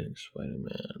 Amazing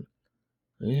Spider-Man.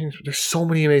 There's so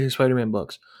many Amazing Spider-Man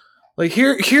books. Like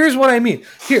here's what I mean.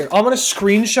 Here, I'm gonna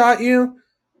screenshot you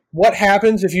what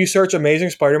happens if you search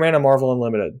Amazing Spider-Man on Marvel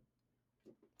Unlimited.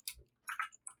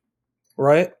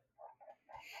 Right?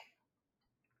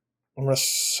 I'm gonna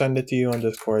send it to you on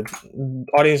Discord.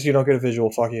 Audience, you don't get a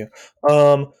visual. Fuck you.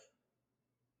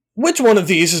 Which one of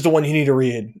these is the one you need to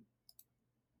read?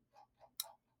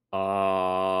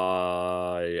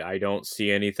 I don't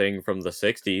see anything from the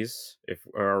 60s.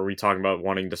 Or are we talking about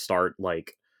wanting to start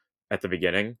like at the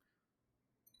beginning?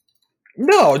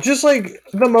 No, just like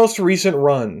the most recent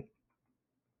run.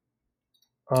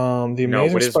 The No,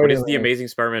 Amazing what is the Spider-Man. Amazing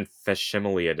Spider-Man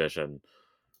Facsimile edition?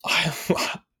 I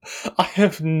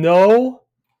have no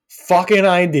fucking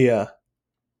idea.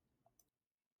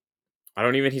 I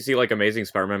don't even see like Amazing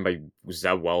Spider-Man by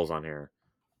Zeb Wells on here.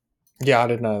 Yeah, I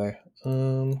didn't either.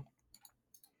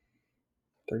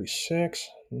 36.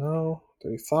 No.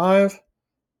 35.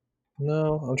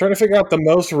 No. I'm trying to figure out the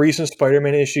most recent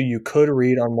Spider-Man issue you could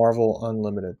read on Marvel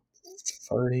Unlimited.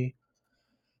 30.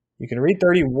 You can read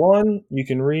 31. You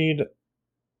can read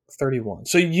 31.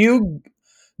 So you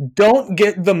don't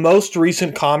get the most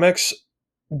recent comics.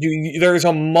 There's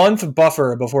a month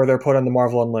buffer before they're put on the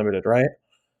Marvel Unlimited, right?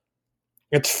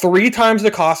 It's 3 times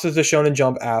the cost as the Shonen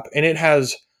Jump app, and it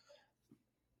has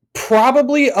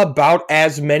probably about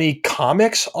as many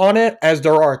comics on it as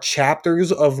there are chapters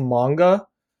of manga.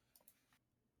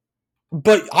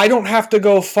 But I don't have to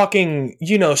go fucking,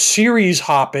 series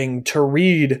hopping to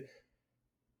read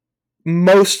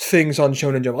most things on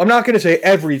Shonen Jump. I'm not going to say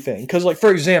everything, because, like,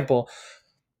 for example,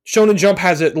 Shonen Jump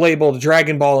has it labeled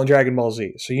Dragon Ball and Dragon Ball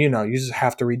Z. So, you just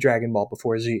have to read Dragon Ball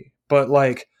before Z. But,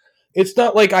 like, it's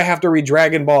not like I have to read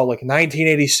Dragon Ball, like,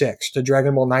 1986 to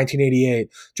Dragon Ball 1988,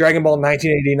 Dragon Ball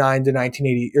 1989 to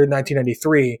 1980 or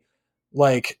 1993,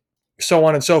 like, so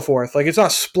on and so forth. Like, it's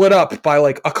not split up by,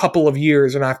 like, a couple of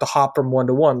years and I have to hop from one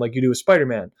to one like you do with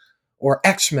Spider-Man or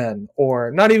X-Men,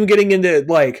 or not even getting into,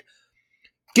 like,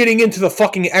 the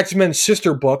fucking X-Men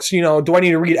sister books. Do I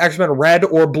need to read X-Men Red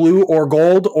or Blue or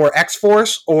Gold or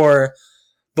X-Force or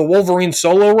the Wolverine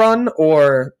solo run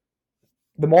or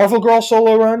the Marvel Girl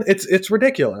solo run? It's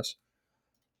ridiculous.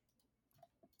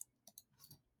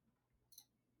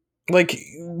 Like,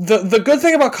 the good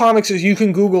thing about comics is you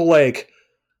can Google, like,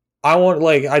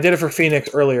 I did it for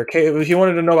Phoenix earlier. He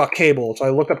wanted to know about Cable, so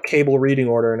I looked up Cable reading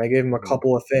order and I gave him a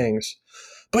couple of things.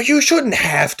 But you shouldn't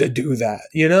have to do that,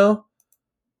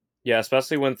 Yeah,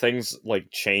 especially when things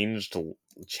like change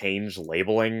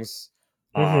labelings.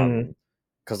 Mm-hmm.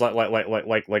 Because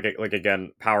like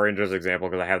again, Power Rangers example,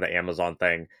 because I have the Amazon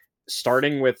thing.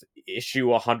 Starting with issue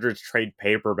 100 trade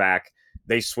paperback,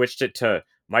 they switched it to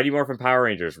Mighty Morphin Power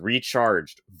Rangers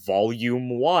Recharged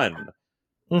Volume 1.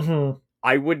 Mm-hmm.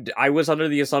 I was under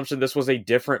the assumption this was a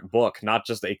different book, not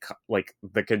just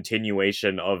the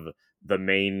continuation of the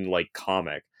main like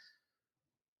comic.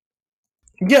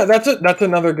 Yeah, that's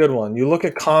another good one. You look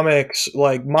at comics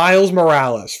like Miles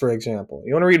Morales, for example.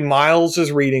 You want to read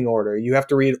Miles's reading order. You have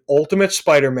to read Ultimate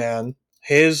Spider-Man,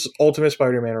 his Ultimate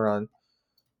Spider-Man run.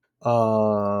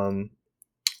 Um,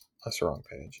 that's the wrong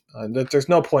page. There's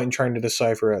no point in trying to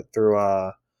decipher it through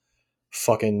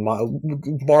fucking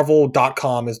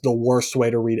Marvel.com is the worst way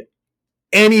to read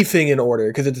anything in order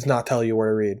because it does not tell you where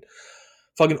to read.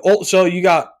 So you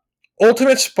got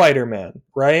Ultimate Spider-Man,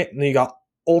 right? And then you got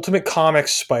Ultimate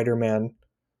Comics Spider-Man.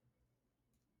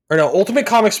 Or no, Ultimate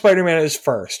Comics Spider-Man is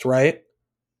first, right?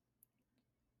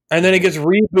 And then it gets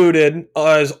rebooted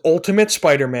as Ultimate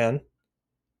Spider-Man.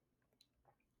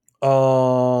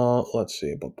 Let's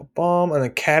see. And then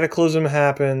Cataclysm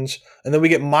happens. And then we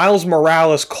get Miles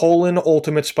Morales :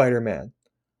 Ultimate Spider-Man.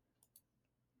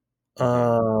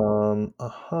 And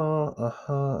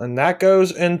that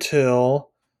goes until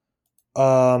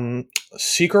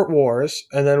Secret Wars,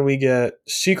 and then we get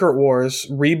Secret Wars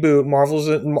reboot. Miles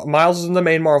is in the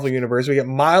main Marvel universe. We get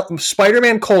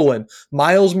Spider-Man :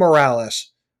 Miles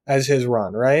Morales as his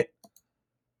run, right?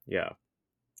 Yeah.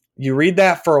 You read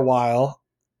that for a while,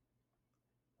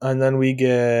 and then we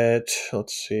get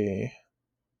let's see.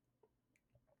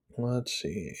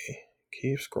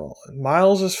 Keep scrolling.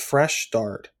 Miles' fresh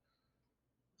start.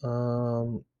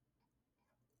 Let's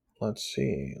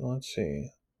see.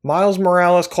 Miles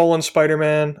Morales :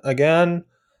 Spider-Man again.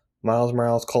 Miles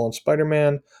Morales :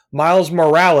 Spider-Man. Miles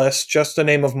Morales, just the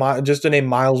name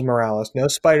Miles Morales. No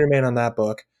Spider-Man on that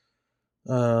book.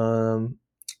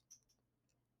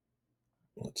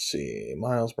 Let's see.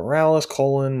 Miles Morales :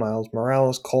 Miles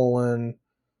Morales :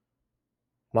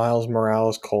 Miles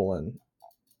Morales :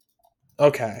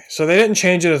 Okay, so they didn't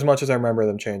change it as much as I remember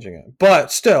them changing it.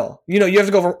 But still, you have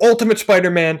to go from Ultimate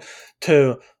Spider-Man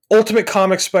to Ultimate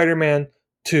Comics Spider-Man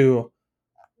to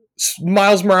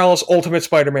Miles Morales Ultimate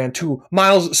Spider-Man to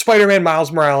Spider-Man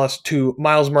Miles Morales to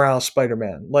Miles Morales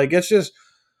Spider-Man. Like, it's just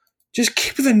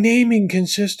keep the naming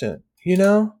consistent,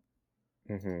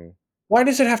 Mm-hmm. Why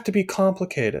does it have to be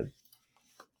complicated?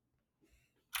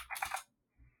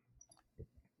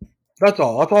 That's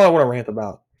all I want to rant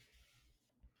about.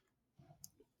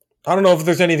 I don't know if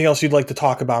there's anything else you'd like to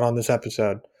talk about on this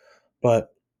episode,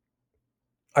 but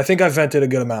I think I vented a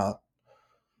good amount.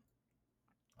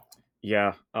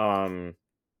 Yeah. Yeah,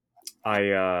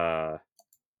 I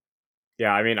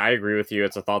mean, I agree with you.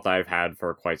 It's a thought that I've had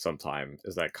for quite some time,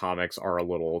 is that comics are a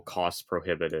little cost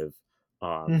prohibitive.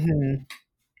 Mm-hmm.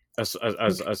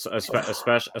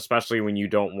 Especially when you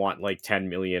don't want like 10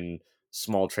 million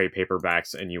small trade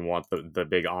paperbacks and you want the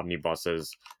big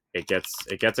omnibuses. It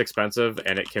gets expensive,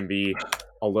 and it can be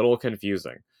a little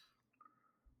confusing.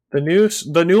 The new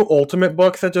Ultimate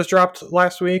book that just dropped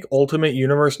last week, Ultimate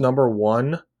Universe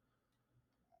 #1,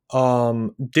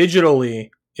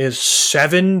 digitally is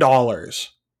 $7.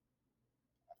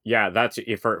 Yeah, that's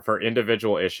for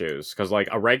individual issues, because like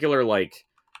a regular like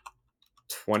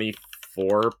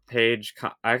 24 page.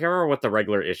 I can't remember what the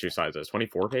regular issue size is.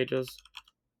 24 pages.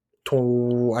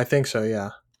 I think so. Yeah.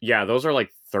 Yeah, those are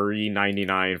like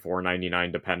 $3.99,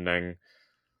 $4.99 depending.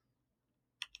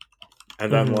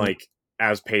 And then like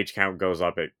as page count goes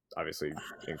up, it obviously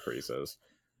increases.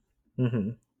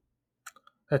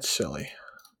 That's silly.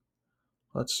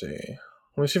 Let's see.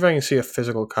 Let me see if I can see a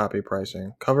physical copy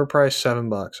pricing. Cover price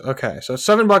 $7. Okay, so it's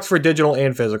 $7 for digital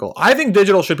and physical. I think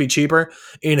digital should be cheaper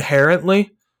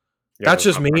inherently. Yeah, That's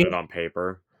it's just not me. printed on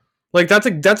paper. Like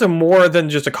that's a more than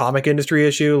just a comic industry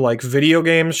issue. Like, video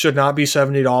games should not be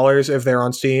 $70 if they're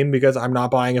on Steam, because I'm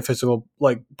not buying a physical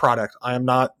product. I am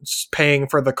not paying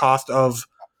for the cost of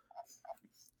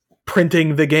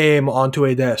printing the game onto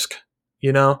a disc.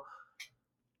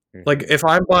 Like, if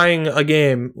I'm buying a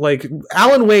game like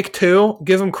Alan Wake 2,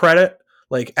 give them credit.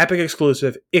 Like, Epic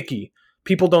exclusive, icky.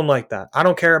 People don't like that. I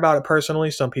don't care about it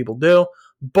personally. Some people do.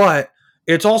 But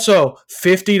it's also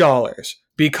 $50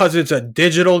 because it's a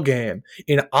digital game.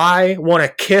 And I want to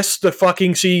kiss the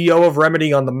fucking CEO of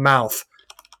Remedy on the mouth.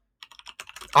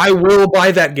 I will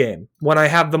buy that game when I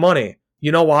have the money.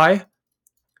 You know why?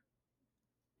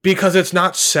 Because it's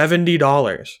not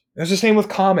 $70. It's the same with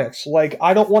comics. Like,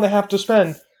 I don't want to have to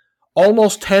spend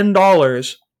almost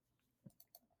 $10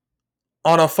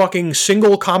 on a fucking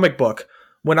single comic book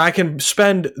when I can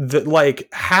spend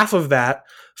half of that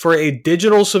for a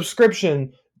digital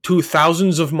subscription to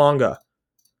thousands of manga.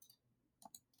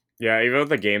 Yeah, even with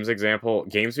the games example,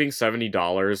 games being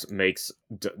 $70 makes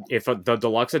if the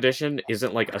deluxe edition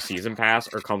isn't like a season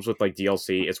pass or comes with like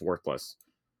DLC, it's worthless.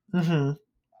 Mm-hmm.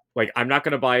 Like, I'm not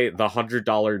gonna buy the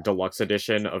 $100 deluxe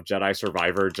edition of Jedi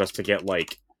Survivor just to get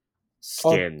like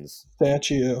skins.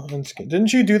 Statue and skin.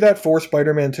 Didn't you do that for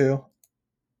Spider-Man 2?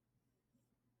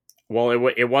 Well,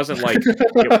 it wasn't like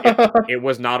it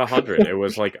was not 100. It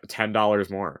was like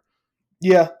 $10 more.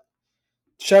 Yeah.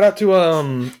 Shout out to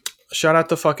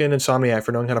fucking Insomniac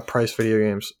for knowing how to price video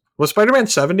games. Was Spider-Man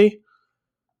 70?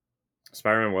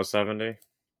 Spider-Man was 70.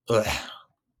 Ugh.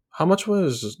 How much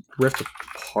was Rift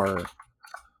Apart?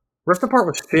 Rift Apart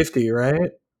was 50,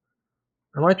 right?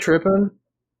 Am I tripping?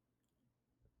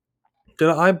 Did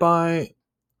I buy?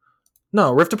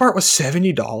 No, Rift Apart was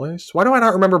 $70. Why do I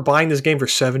not remember buying this game for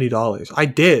 $70? I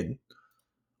did.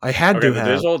 I had Okay, to the have.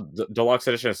 digital deluxe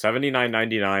edition is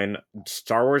 $79.99.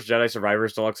 Star Wars Jedi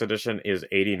Survivors deluxe edition is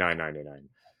 $89.99.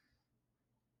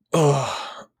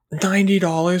 Ugh.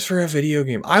 $90 for a video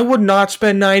game. I would not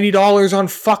spend $90 on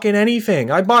fucking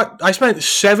anything. I spent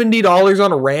 $70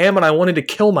 on a RAM and I wanted to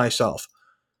kill myself.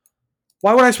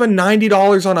 Why would I spend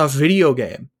 $90 on a video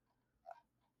game?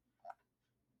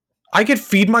 I could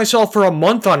feed myself for a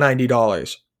month on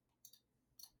 $90.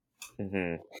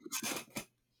 Mm-hmm.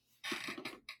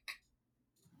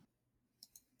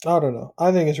 I don't know.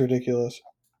 I think it's ridiculous.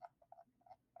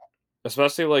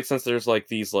 Especially like since there's like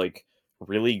these like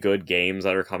really good games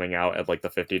that are coming out at like the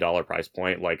 $50 price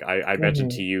point. Like I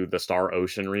mentioned to you the Star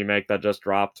Ocean remake that just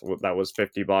dropped that was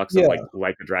 $50, and Yeah,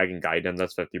 like the Dragon Gaiden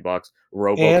that's $50. and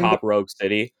RoboCop Rogue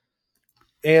City.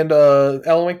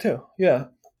 Alan Wake 2. Yeah.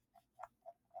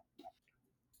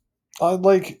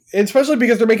 Especially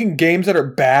because they're making games that are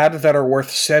bad that are worth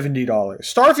 $70.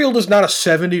 Starfield is not a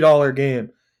 $70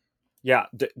 game. Yeah,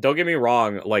 don't get me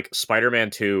wrong, like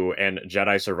Spider-Man 2 and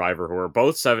Jedi Survivor, who are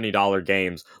both $70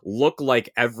 games, look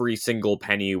like every single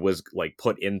penny was like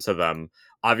put into them.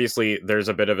 Obviously, there's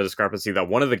a bit of a discrepancy that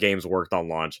one of the games worked on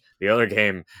launch, the other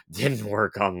game didn't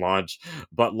work on launch.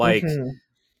 But like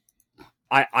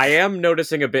I am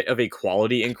noticing a bit of a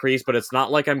quality increase, but it's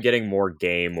not like I'm getting more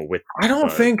game with the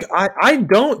I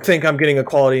don't think I'm getting a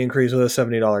quality increase with a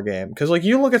 $70 game. Because like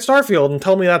you look at Starfield and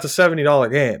tell me that's a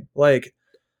 $70 game. Like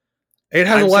it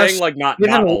has I'm less saying like it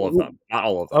has not all of them. Not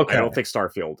all of them. I okay. don't think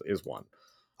Starfield is one.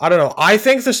 I don't know. I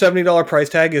think the $70 price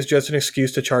tag is just an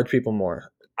excuse to charge people more.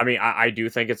 I mean, I do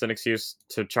think it's an excuse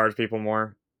to charge people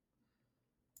more.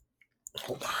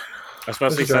 Hold on.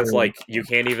 Especially since like you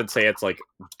can't even say it's like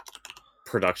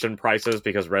production prices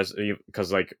because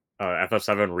like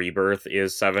FF7 Rebirth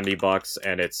is $70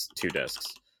 and it's 2 discs.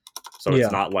 So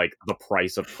it's not like the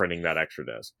price of printing that extra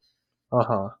disc.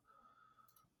 Uh-huh.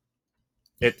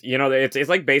 It's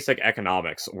like basic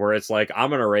economics where it's like I'm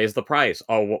going to raise the price.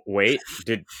 Oh wait,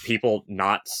 did people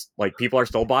not like people are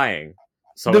still buying.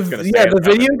 So it's going to stay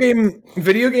the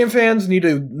video game fans need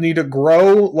to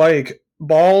grow like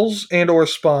balls and or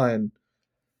spine.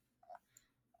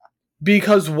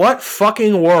 Because what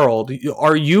fucking world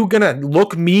are you gonna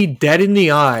look me dead in the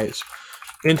eyes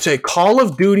and say Call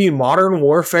of Duty Modern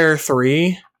Warfare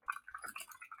 3,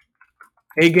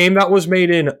 a game that was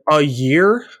made in a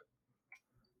year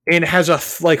and has a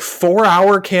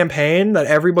 4-hour campaign that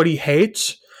everybody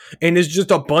hates and is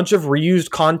just a bunch of reused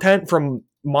content from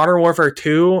Modern Warfare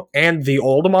 2 and the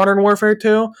old Modern Warfare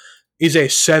 2, is a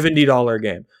 $70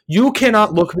 game. You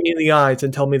cannot look me in the eyes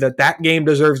and tell me that game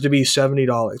deserves to be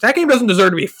 $70. That game doesn't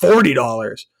deserve to be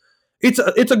 $40. It's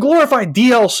a glorified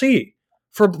DLC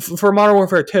for Modern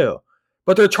Warfare 2.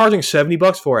 But they're charging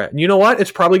 $70 for it. And you know what?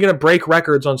 It's probably going to break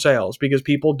records on sales because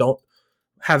people don't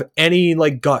have any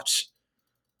like guts.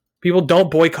 People don't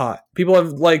boycott.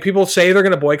 People say they're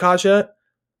going to boycott shit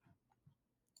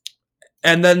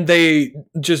and then they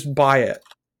just buy it.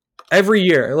 Every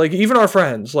year, like even our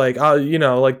friends, like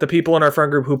like the people in our friend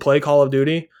group who play Call of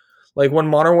Duty, like when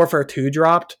Modern Warfare 2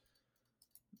 dropped,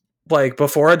 like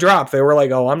before it dropped, they were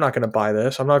like, "Oh, I'm not going to buy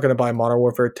this. I'm not going to buy Modern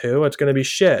Warfare 2. It's going to be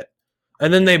shit."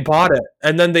 And then they bought it,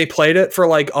 and then they played it for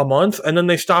like a month, and then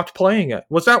they stopped playing it.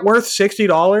 Was that worth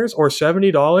 $60 or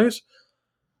 $70?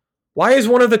 Why is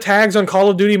one of the tags on Call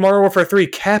of Duty Modern Warfare 3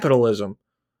 capitalism?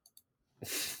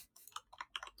 Because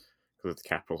it's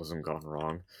capitalism gone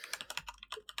wrong.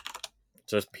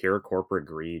 Just pure corporate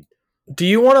greed. Do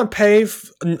you want to pay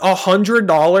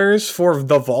 $100 for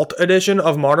the Vault edition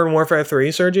of Modern Warfare 3,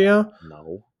 Sergio?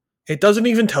 No. It doesn't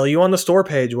even tell you on the store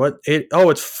page what it. Oh,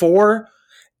 it's four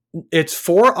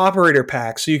operator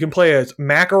packs, so you can play as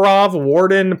Makarov,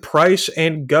 Warden, Price,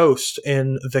 and Ghost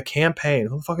in the campaign.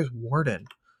 Who the fuck is Warden?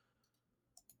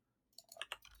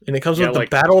 And it comes with the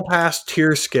Battle Pass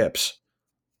tier skips.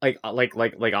 Like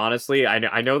honestly,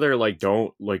 I know they're like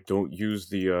don't use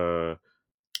the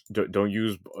don't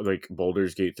use like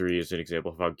Baldur's Gate 3 as an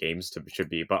example of how games should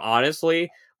be, but honestly,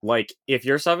 like if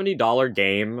your $70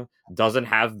 game doesn't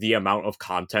have the amount of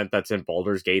content that's in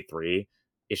Baldur's Gate 3,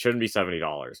 it shouldn't be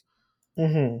 $70.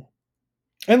 Mm-hmm.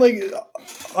 And like,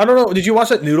 I don't know. Did you watch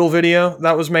that noodle video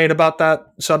that was made about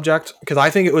that subject? Because I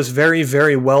think it was very,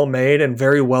 very well made and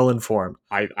very well informed.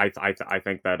 I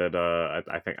think that it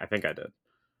I think I did.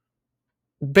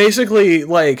 Basically,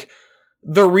 like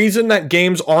the reason that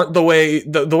games aren't the way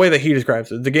that he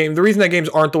describes it, the reason that games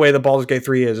aren't the way that Baldur's Gate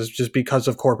 3 is just because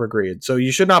of corporate greed. So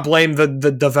you should not blame the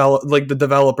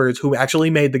developers who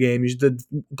actually made the game. You should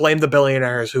blame the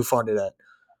billionaires who funded it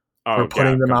for Oh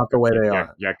putting them out the way they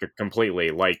are. completely.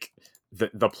 Like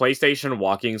the PlayStation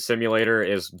walking simulator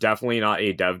is definitely not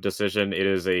a dev decision. It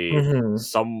is a Mm-hmm.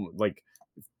 some like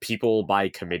people by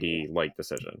committee like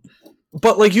decision.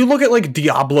 But like you look at like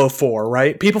Diablo 4,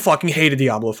 right? People fucking hated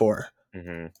Diablo 4.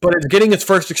 Mm-hmm. But it's getting its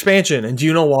first expansion, and do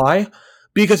you know why?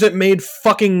 Because it made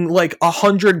fucking like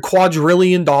 $100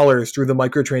 quadrillion through the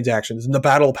microtransactions and the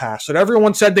battle pass that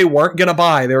everyone said they weren't gonna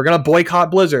buy. They were gonna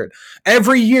boycott Blizzard.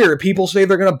 Every year, people say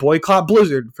they're gonna boycott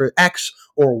Blizzard for X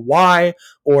or Y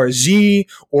or Z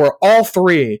or all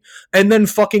three, and then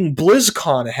fucking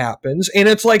BlizzCon happens, and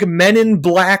it's like Men in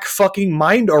Black fucking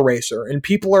mind eraser, and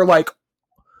people are like,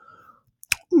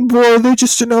 bro, they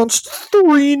just announced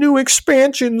 3 new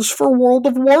expansions for World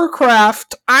of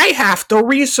Warcraft. I have to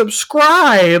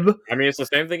resubscribe. I mean, it's the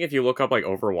same thing if you look up like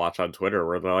Overwatch on Twitter,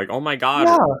 where they're like, "Oh my god,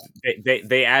 Yeah,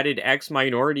 they added X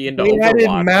minority into they added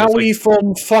Overwatch." And it's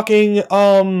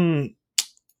like, Maui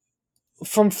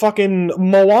from fucking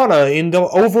Moana into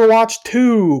Overwatch 2.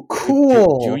 do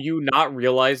Cool. you not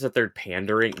realize that they're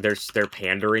pandering? They're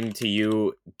pandering to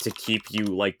you to keep you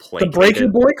like To break your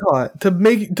placated. boycott,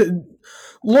 to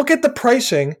look at the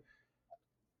pricing.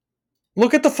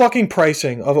 Look at the fucking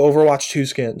pricing of Overwatch 2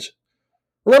 skins.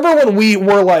 Remember when we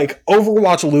were like,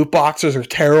 Overwatch loot boxes are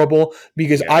terrible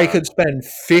because I Yeah. could spend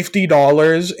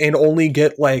 $50 and only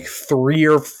get like 3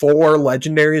 or 4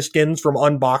 legendary skins from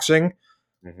unboxing?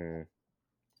 Mm-hmm.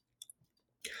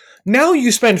 Now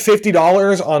you spend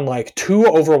 $50 on like 2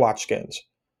 Overwatch skins.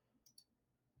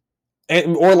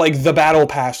 Or like the battle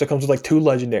pass that comes with like 2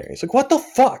 legendaries. Like, what the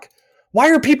fuck? Why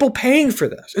are people paying for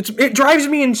this? It drives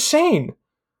me insane.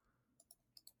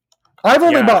 I've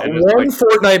only Yeah, bought and it's one like,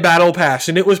 Fortnite battle pass,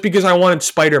 and it was because I wanted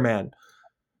Spider-Man.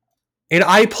 And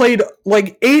I played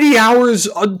like 80 hours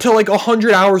to like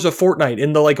 100 hours of Fortnite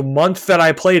in the like month that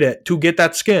I played it to get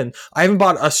that skin. I haven't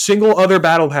bought a single other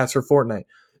battle pass for Fortnite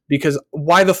because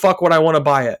why the fuck would I want to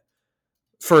buy it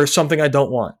for something I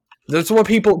don't want? That's what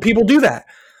people do that.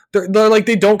 They're like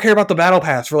they don't care about the battle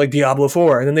pass for like Diablo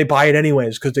 4 and then they buy it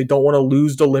anyways because they don't want to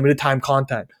lose the limited time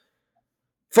content.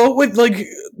 Vote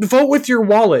with your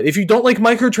wallet. If you don't like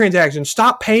microtransactions,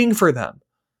 stop paying for them.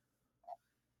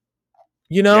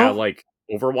 You yeah, know? like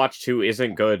Overwatch 2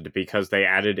 isn't good because they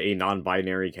added a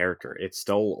non-binary character. It's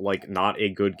still like not a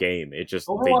good game. It just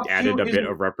they Overwatch 2 added a bit isn't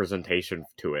of representation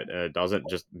to it, and it doesn't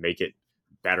just make it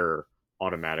better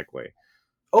automatically.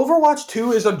 Overwatch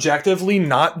 2 is objectively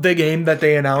not the game that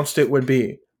they announced it would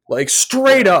be. Like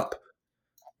straight Yeah. up.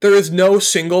 There is no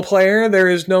single player. There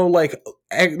is no like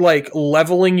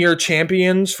leveling your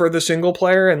champions for the single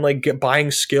player and like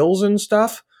buying skills and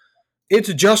stuff.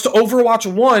 It's just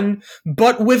Overwatch 1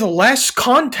 but with less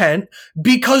content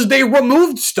because they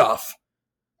removed stuff.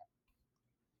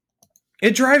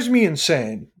 It drives me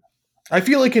insane. I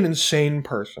feel like an insane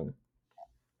person.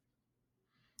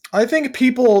 I think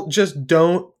people just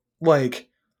don't like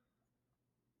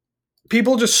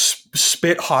people just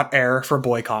spit hot air for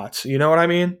boycotts. You know what I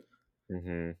mean?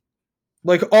 Mm-hmm.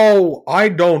 Like, oh, I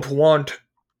don't want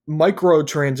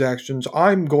microtransactions.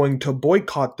 I'm going to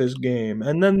boycott this game.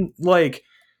 And then, like,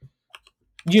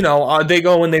 they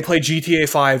go and they play GTA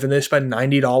 5 and they spend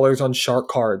 $90 on shark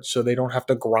cards so they don't have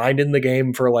to grind in the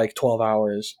game for like 12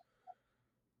 hours.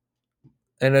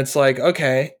 And it's like,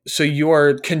 okay, so you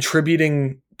are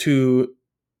contributing to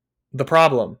the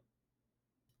problem.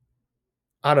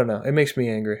 I don't know. It makes me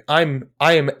angry. I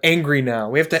am angry now.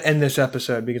 We have to end this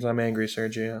episode because I'm angry,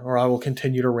 Sergio, or I will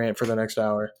continue to rant for the next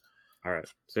hour. All right.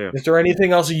 See ya. Is there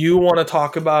anything else you want to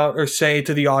talk about or say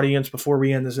to the audience before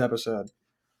we end this episode?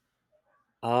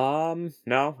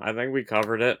 No, I think we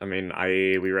covered it. I mean,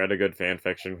 we read a good fan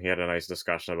fiction. We had a nice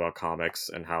discussion about comics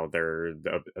and how they're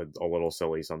a little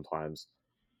silly sometimes.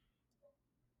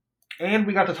 And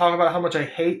we got to talk about how much I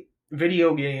hate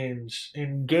video games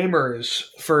and gamers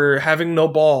for having no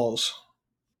balls.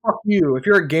 Fuck you. If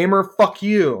you're a gamer, fuck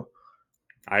you.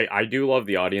 I do love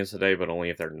the audience today, but only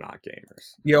if they're not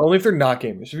gamers. Yeah, only if they're not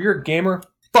gamers. If you're a gamer,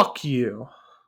 fuck you.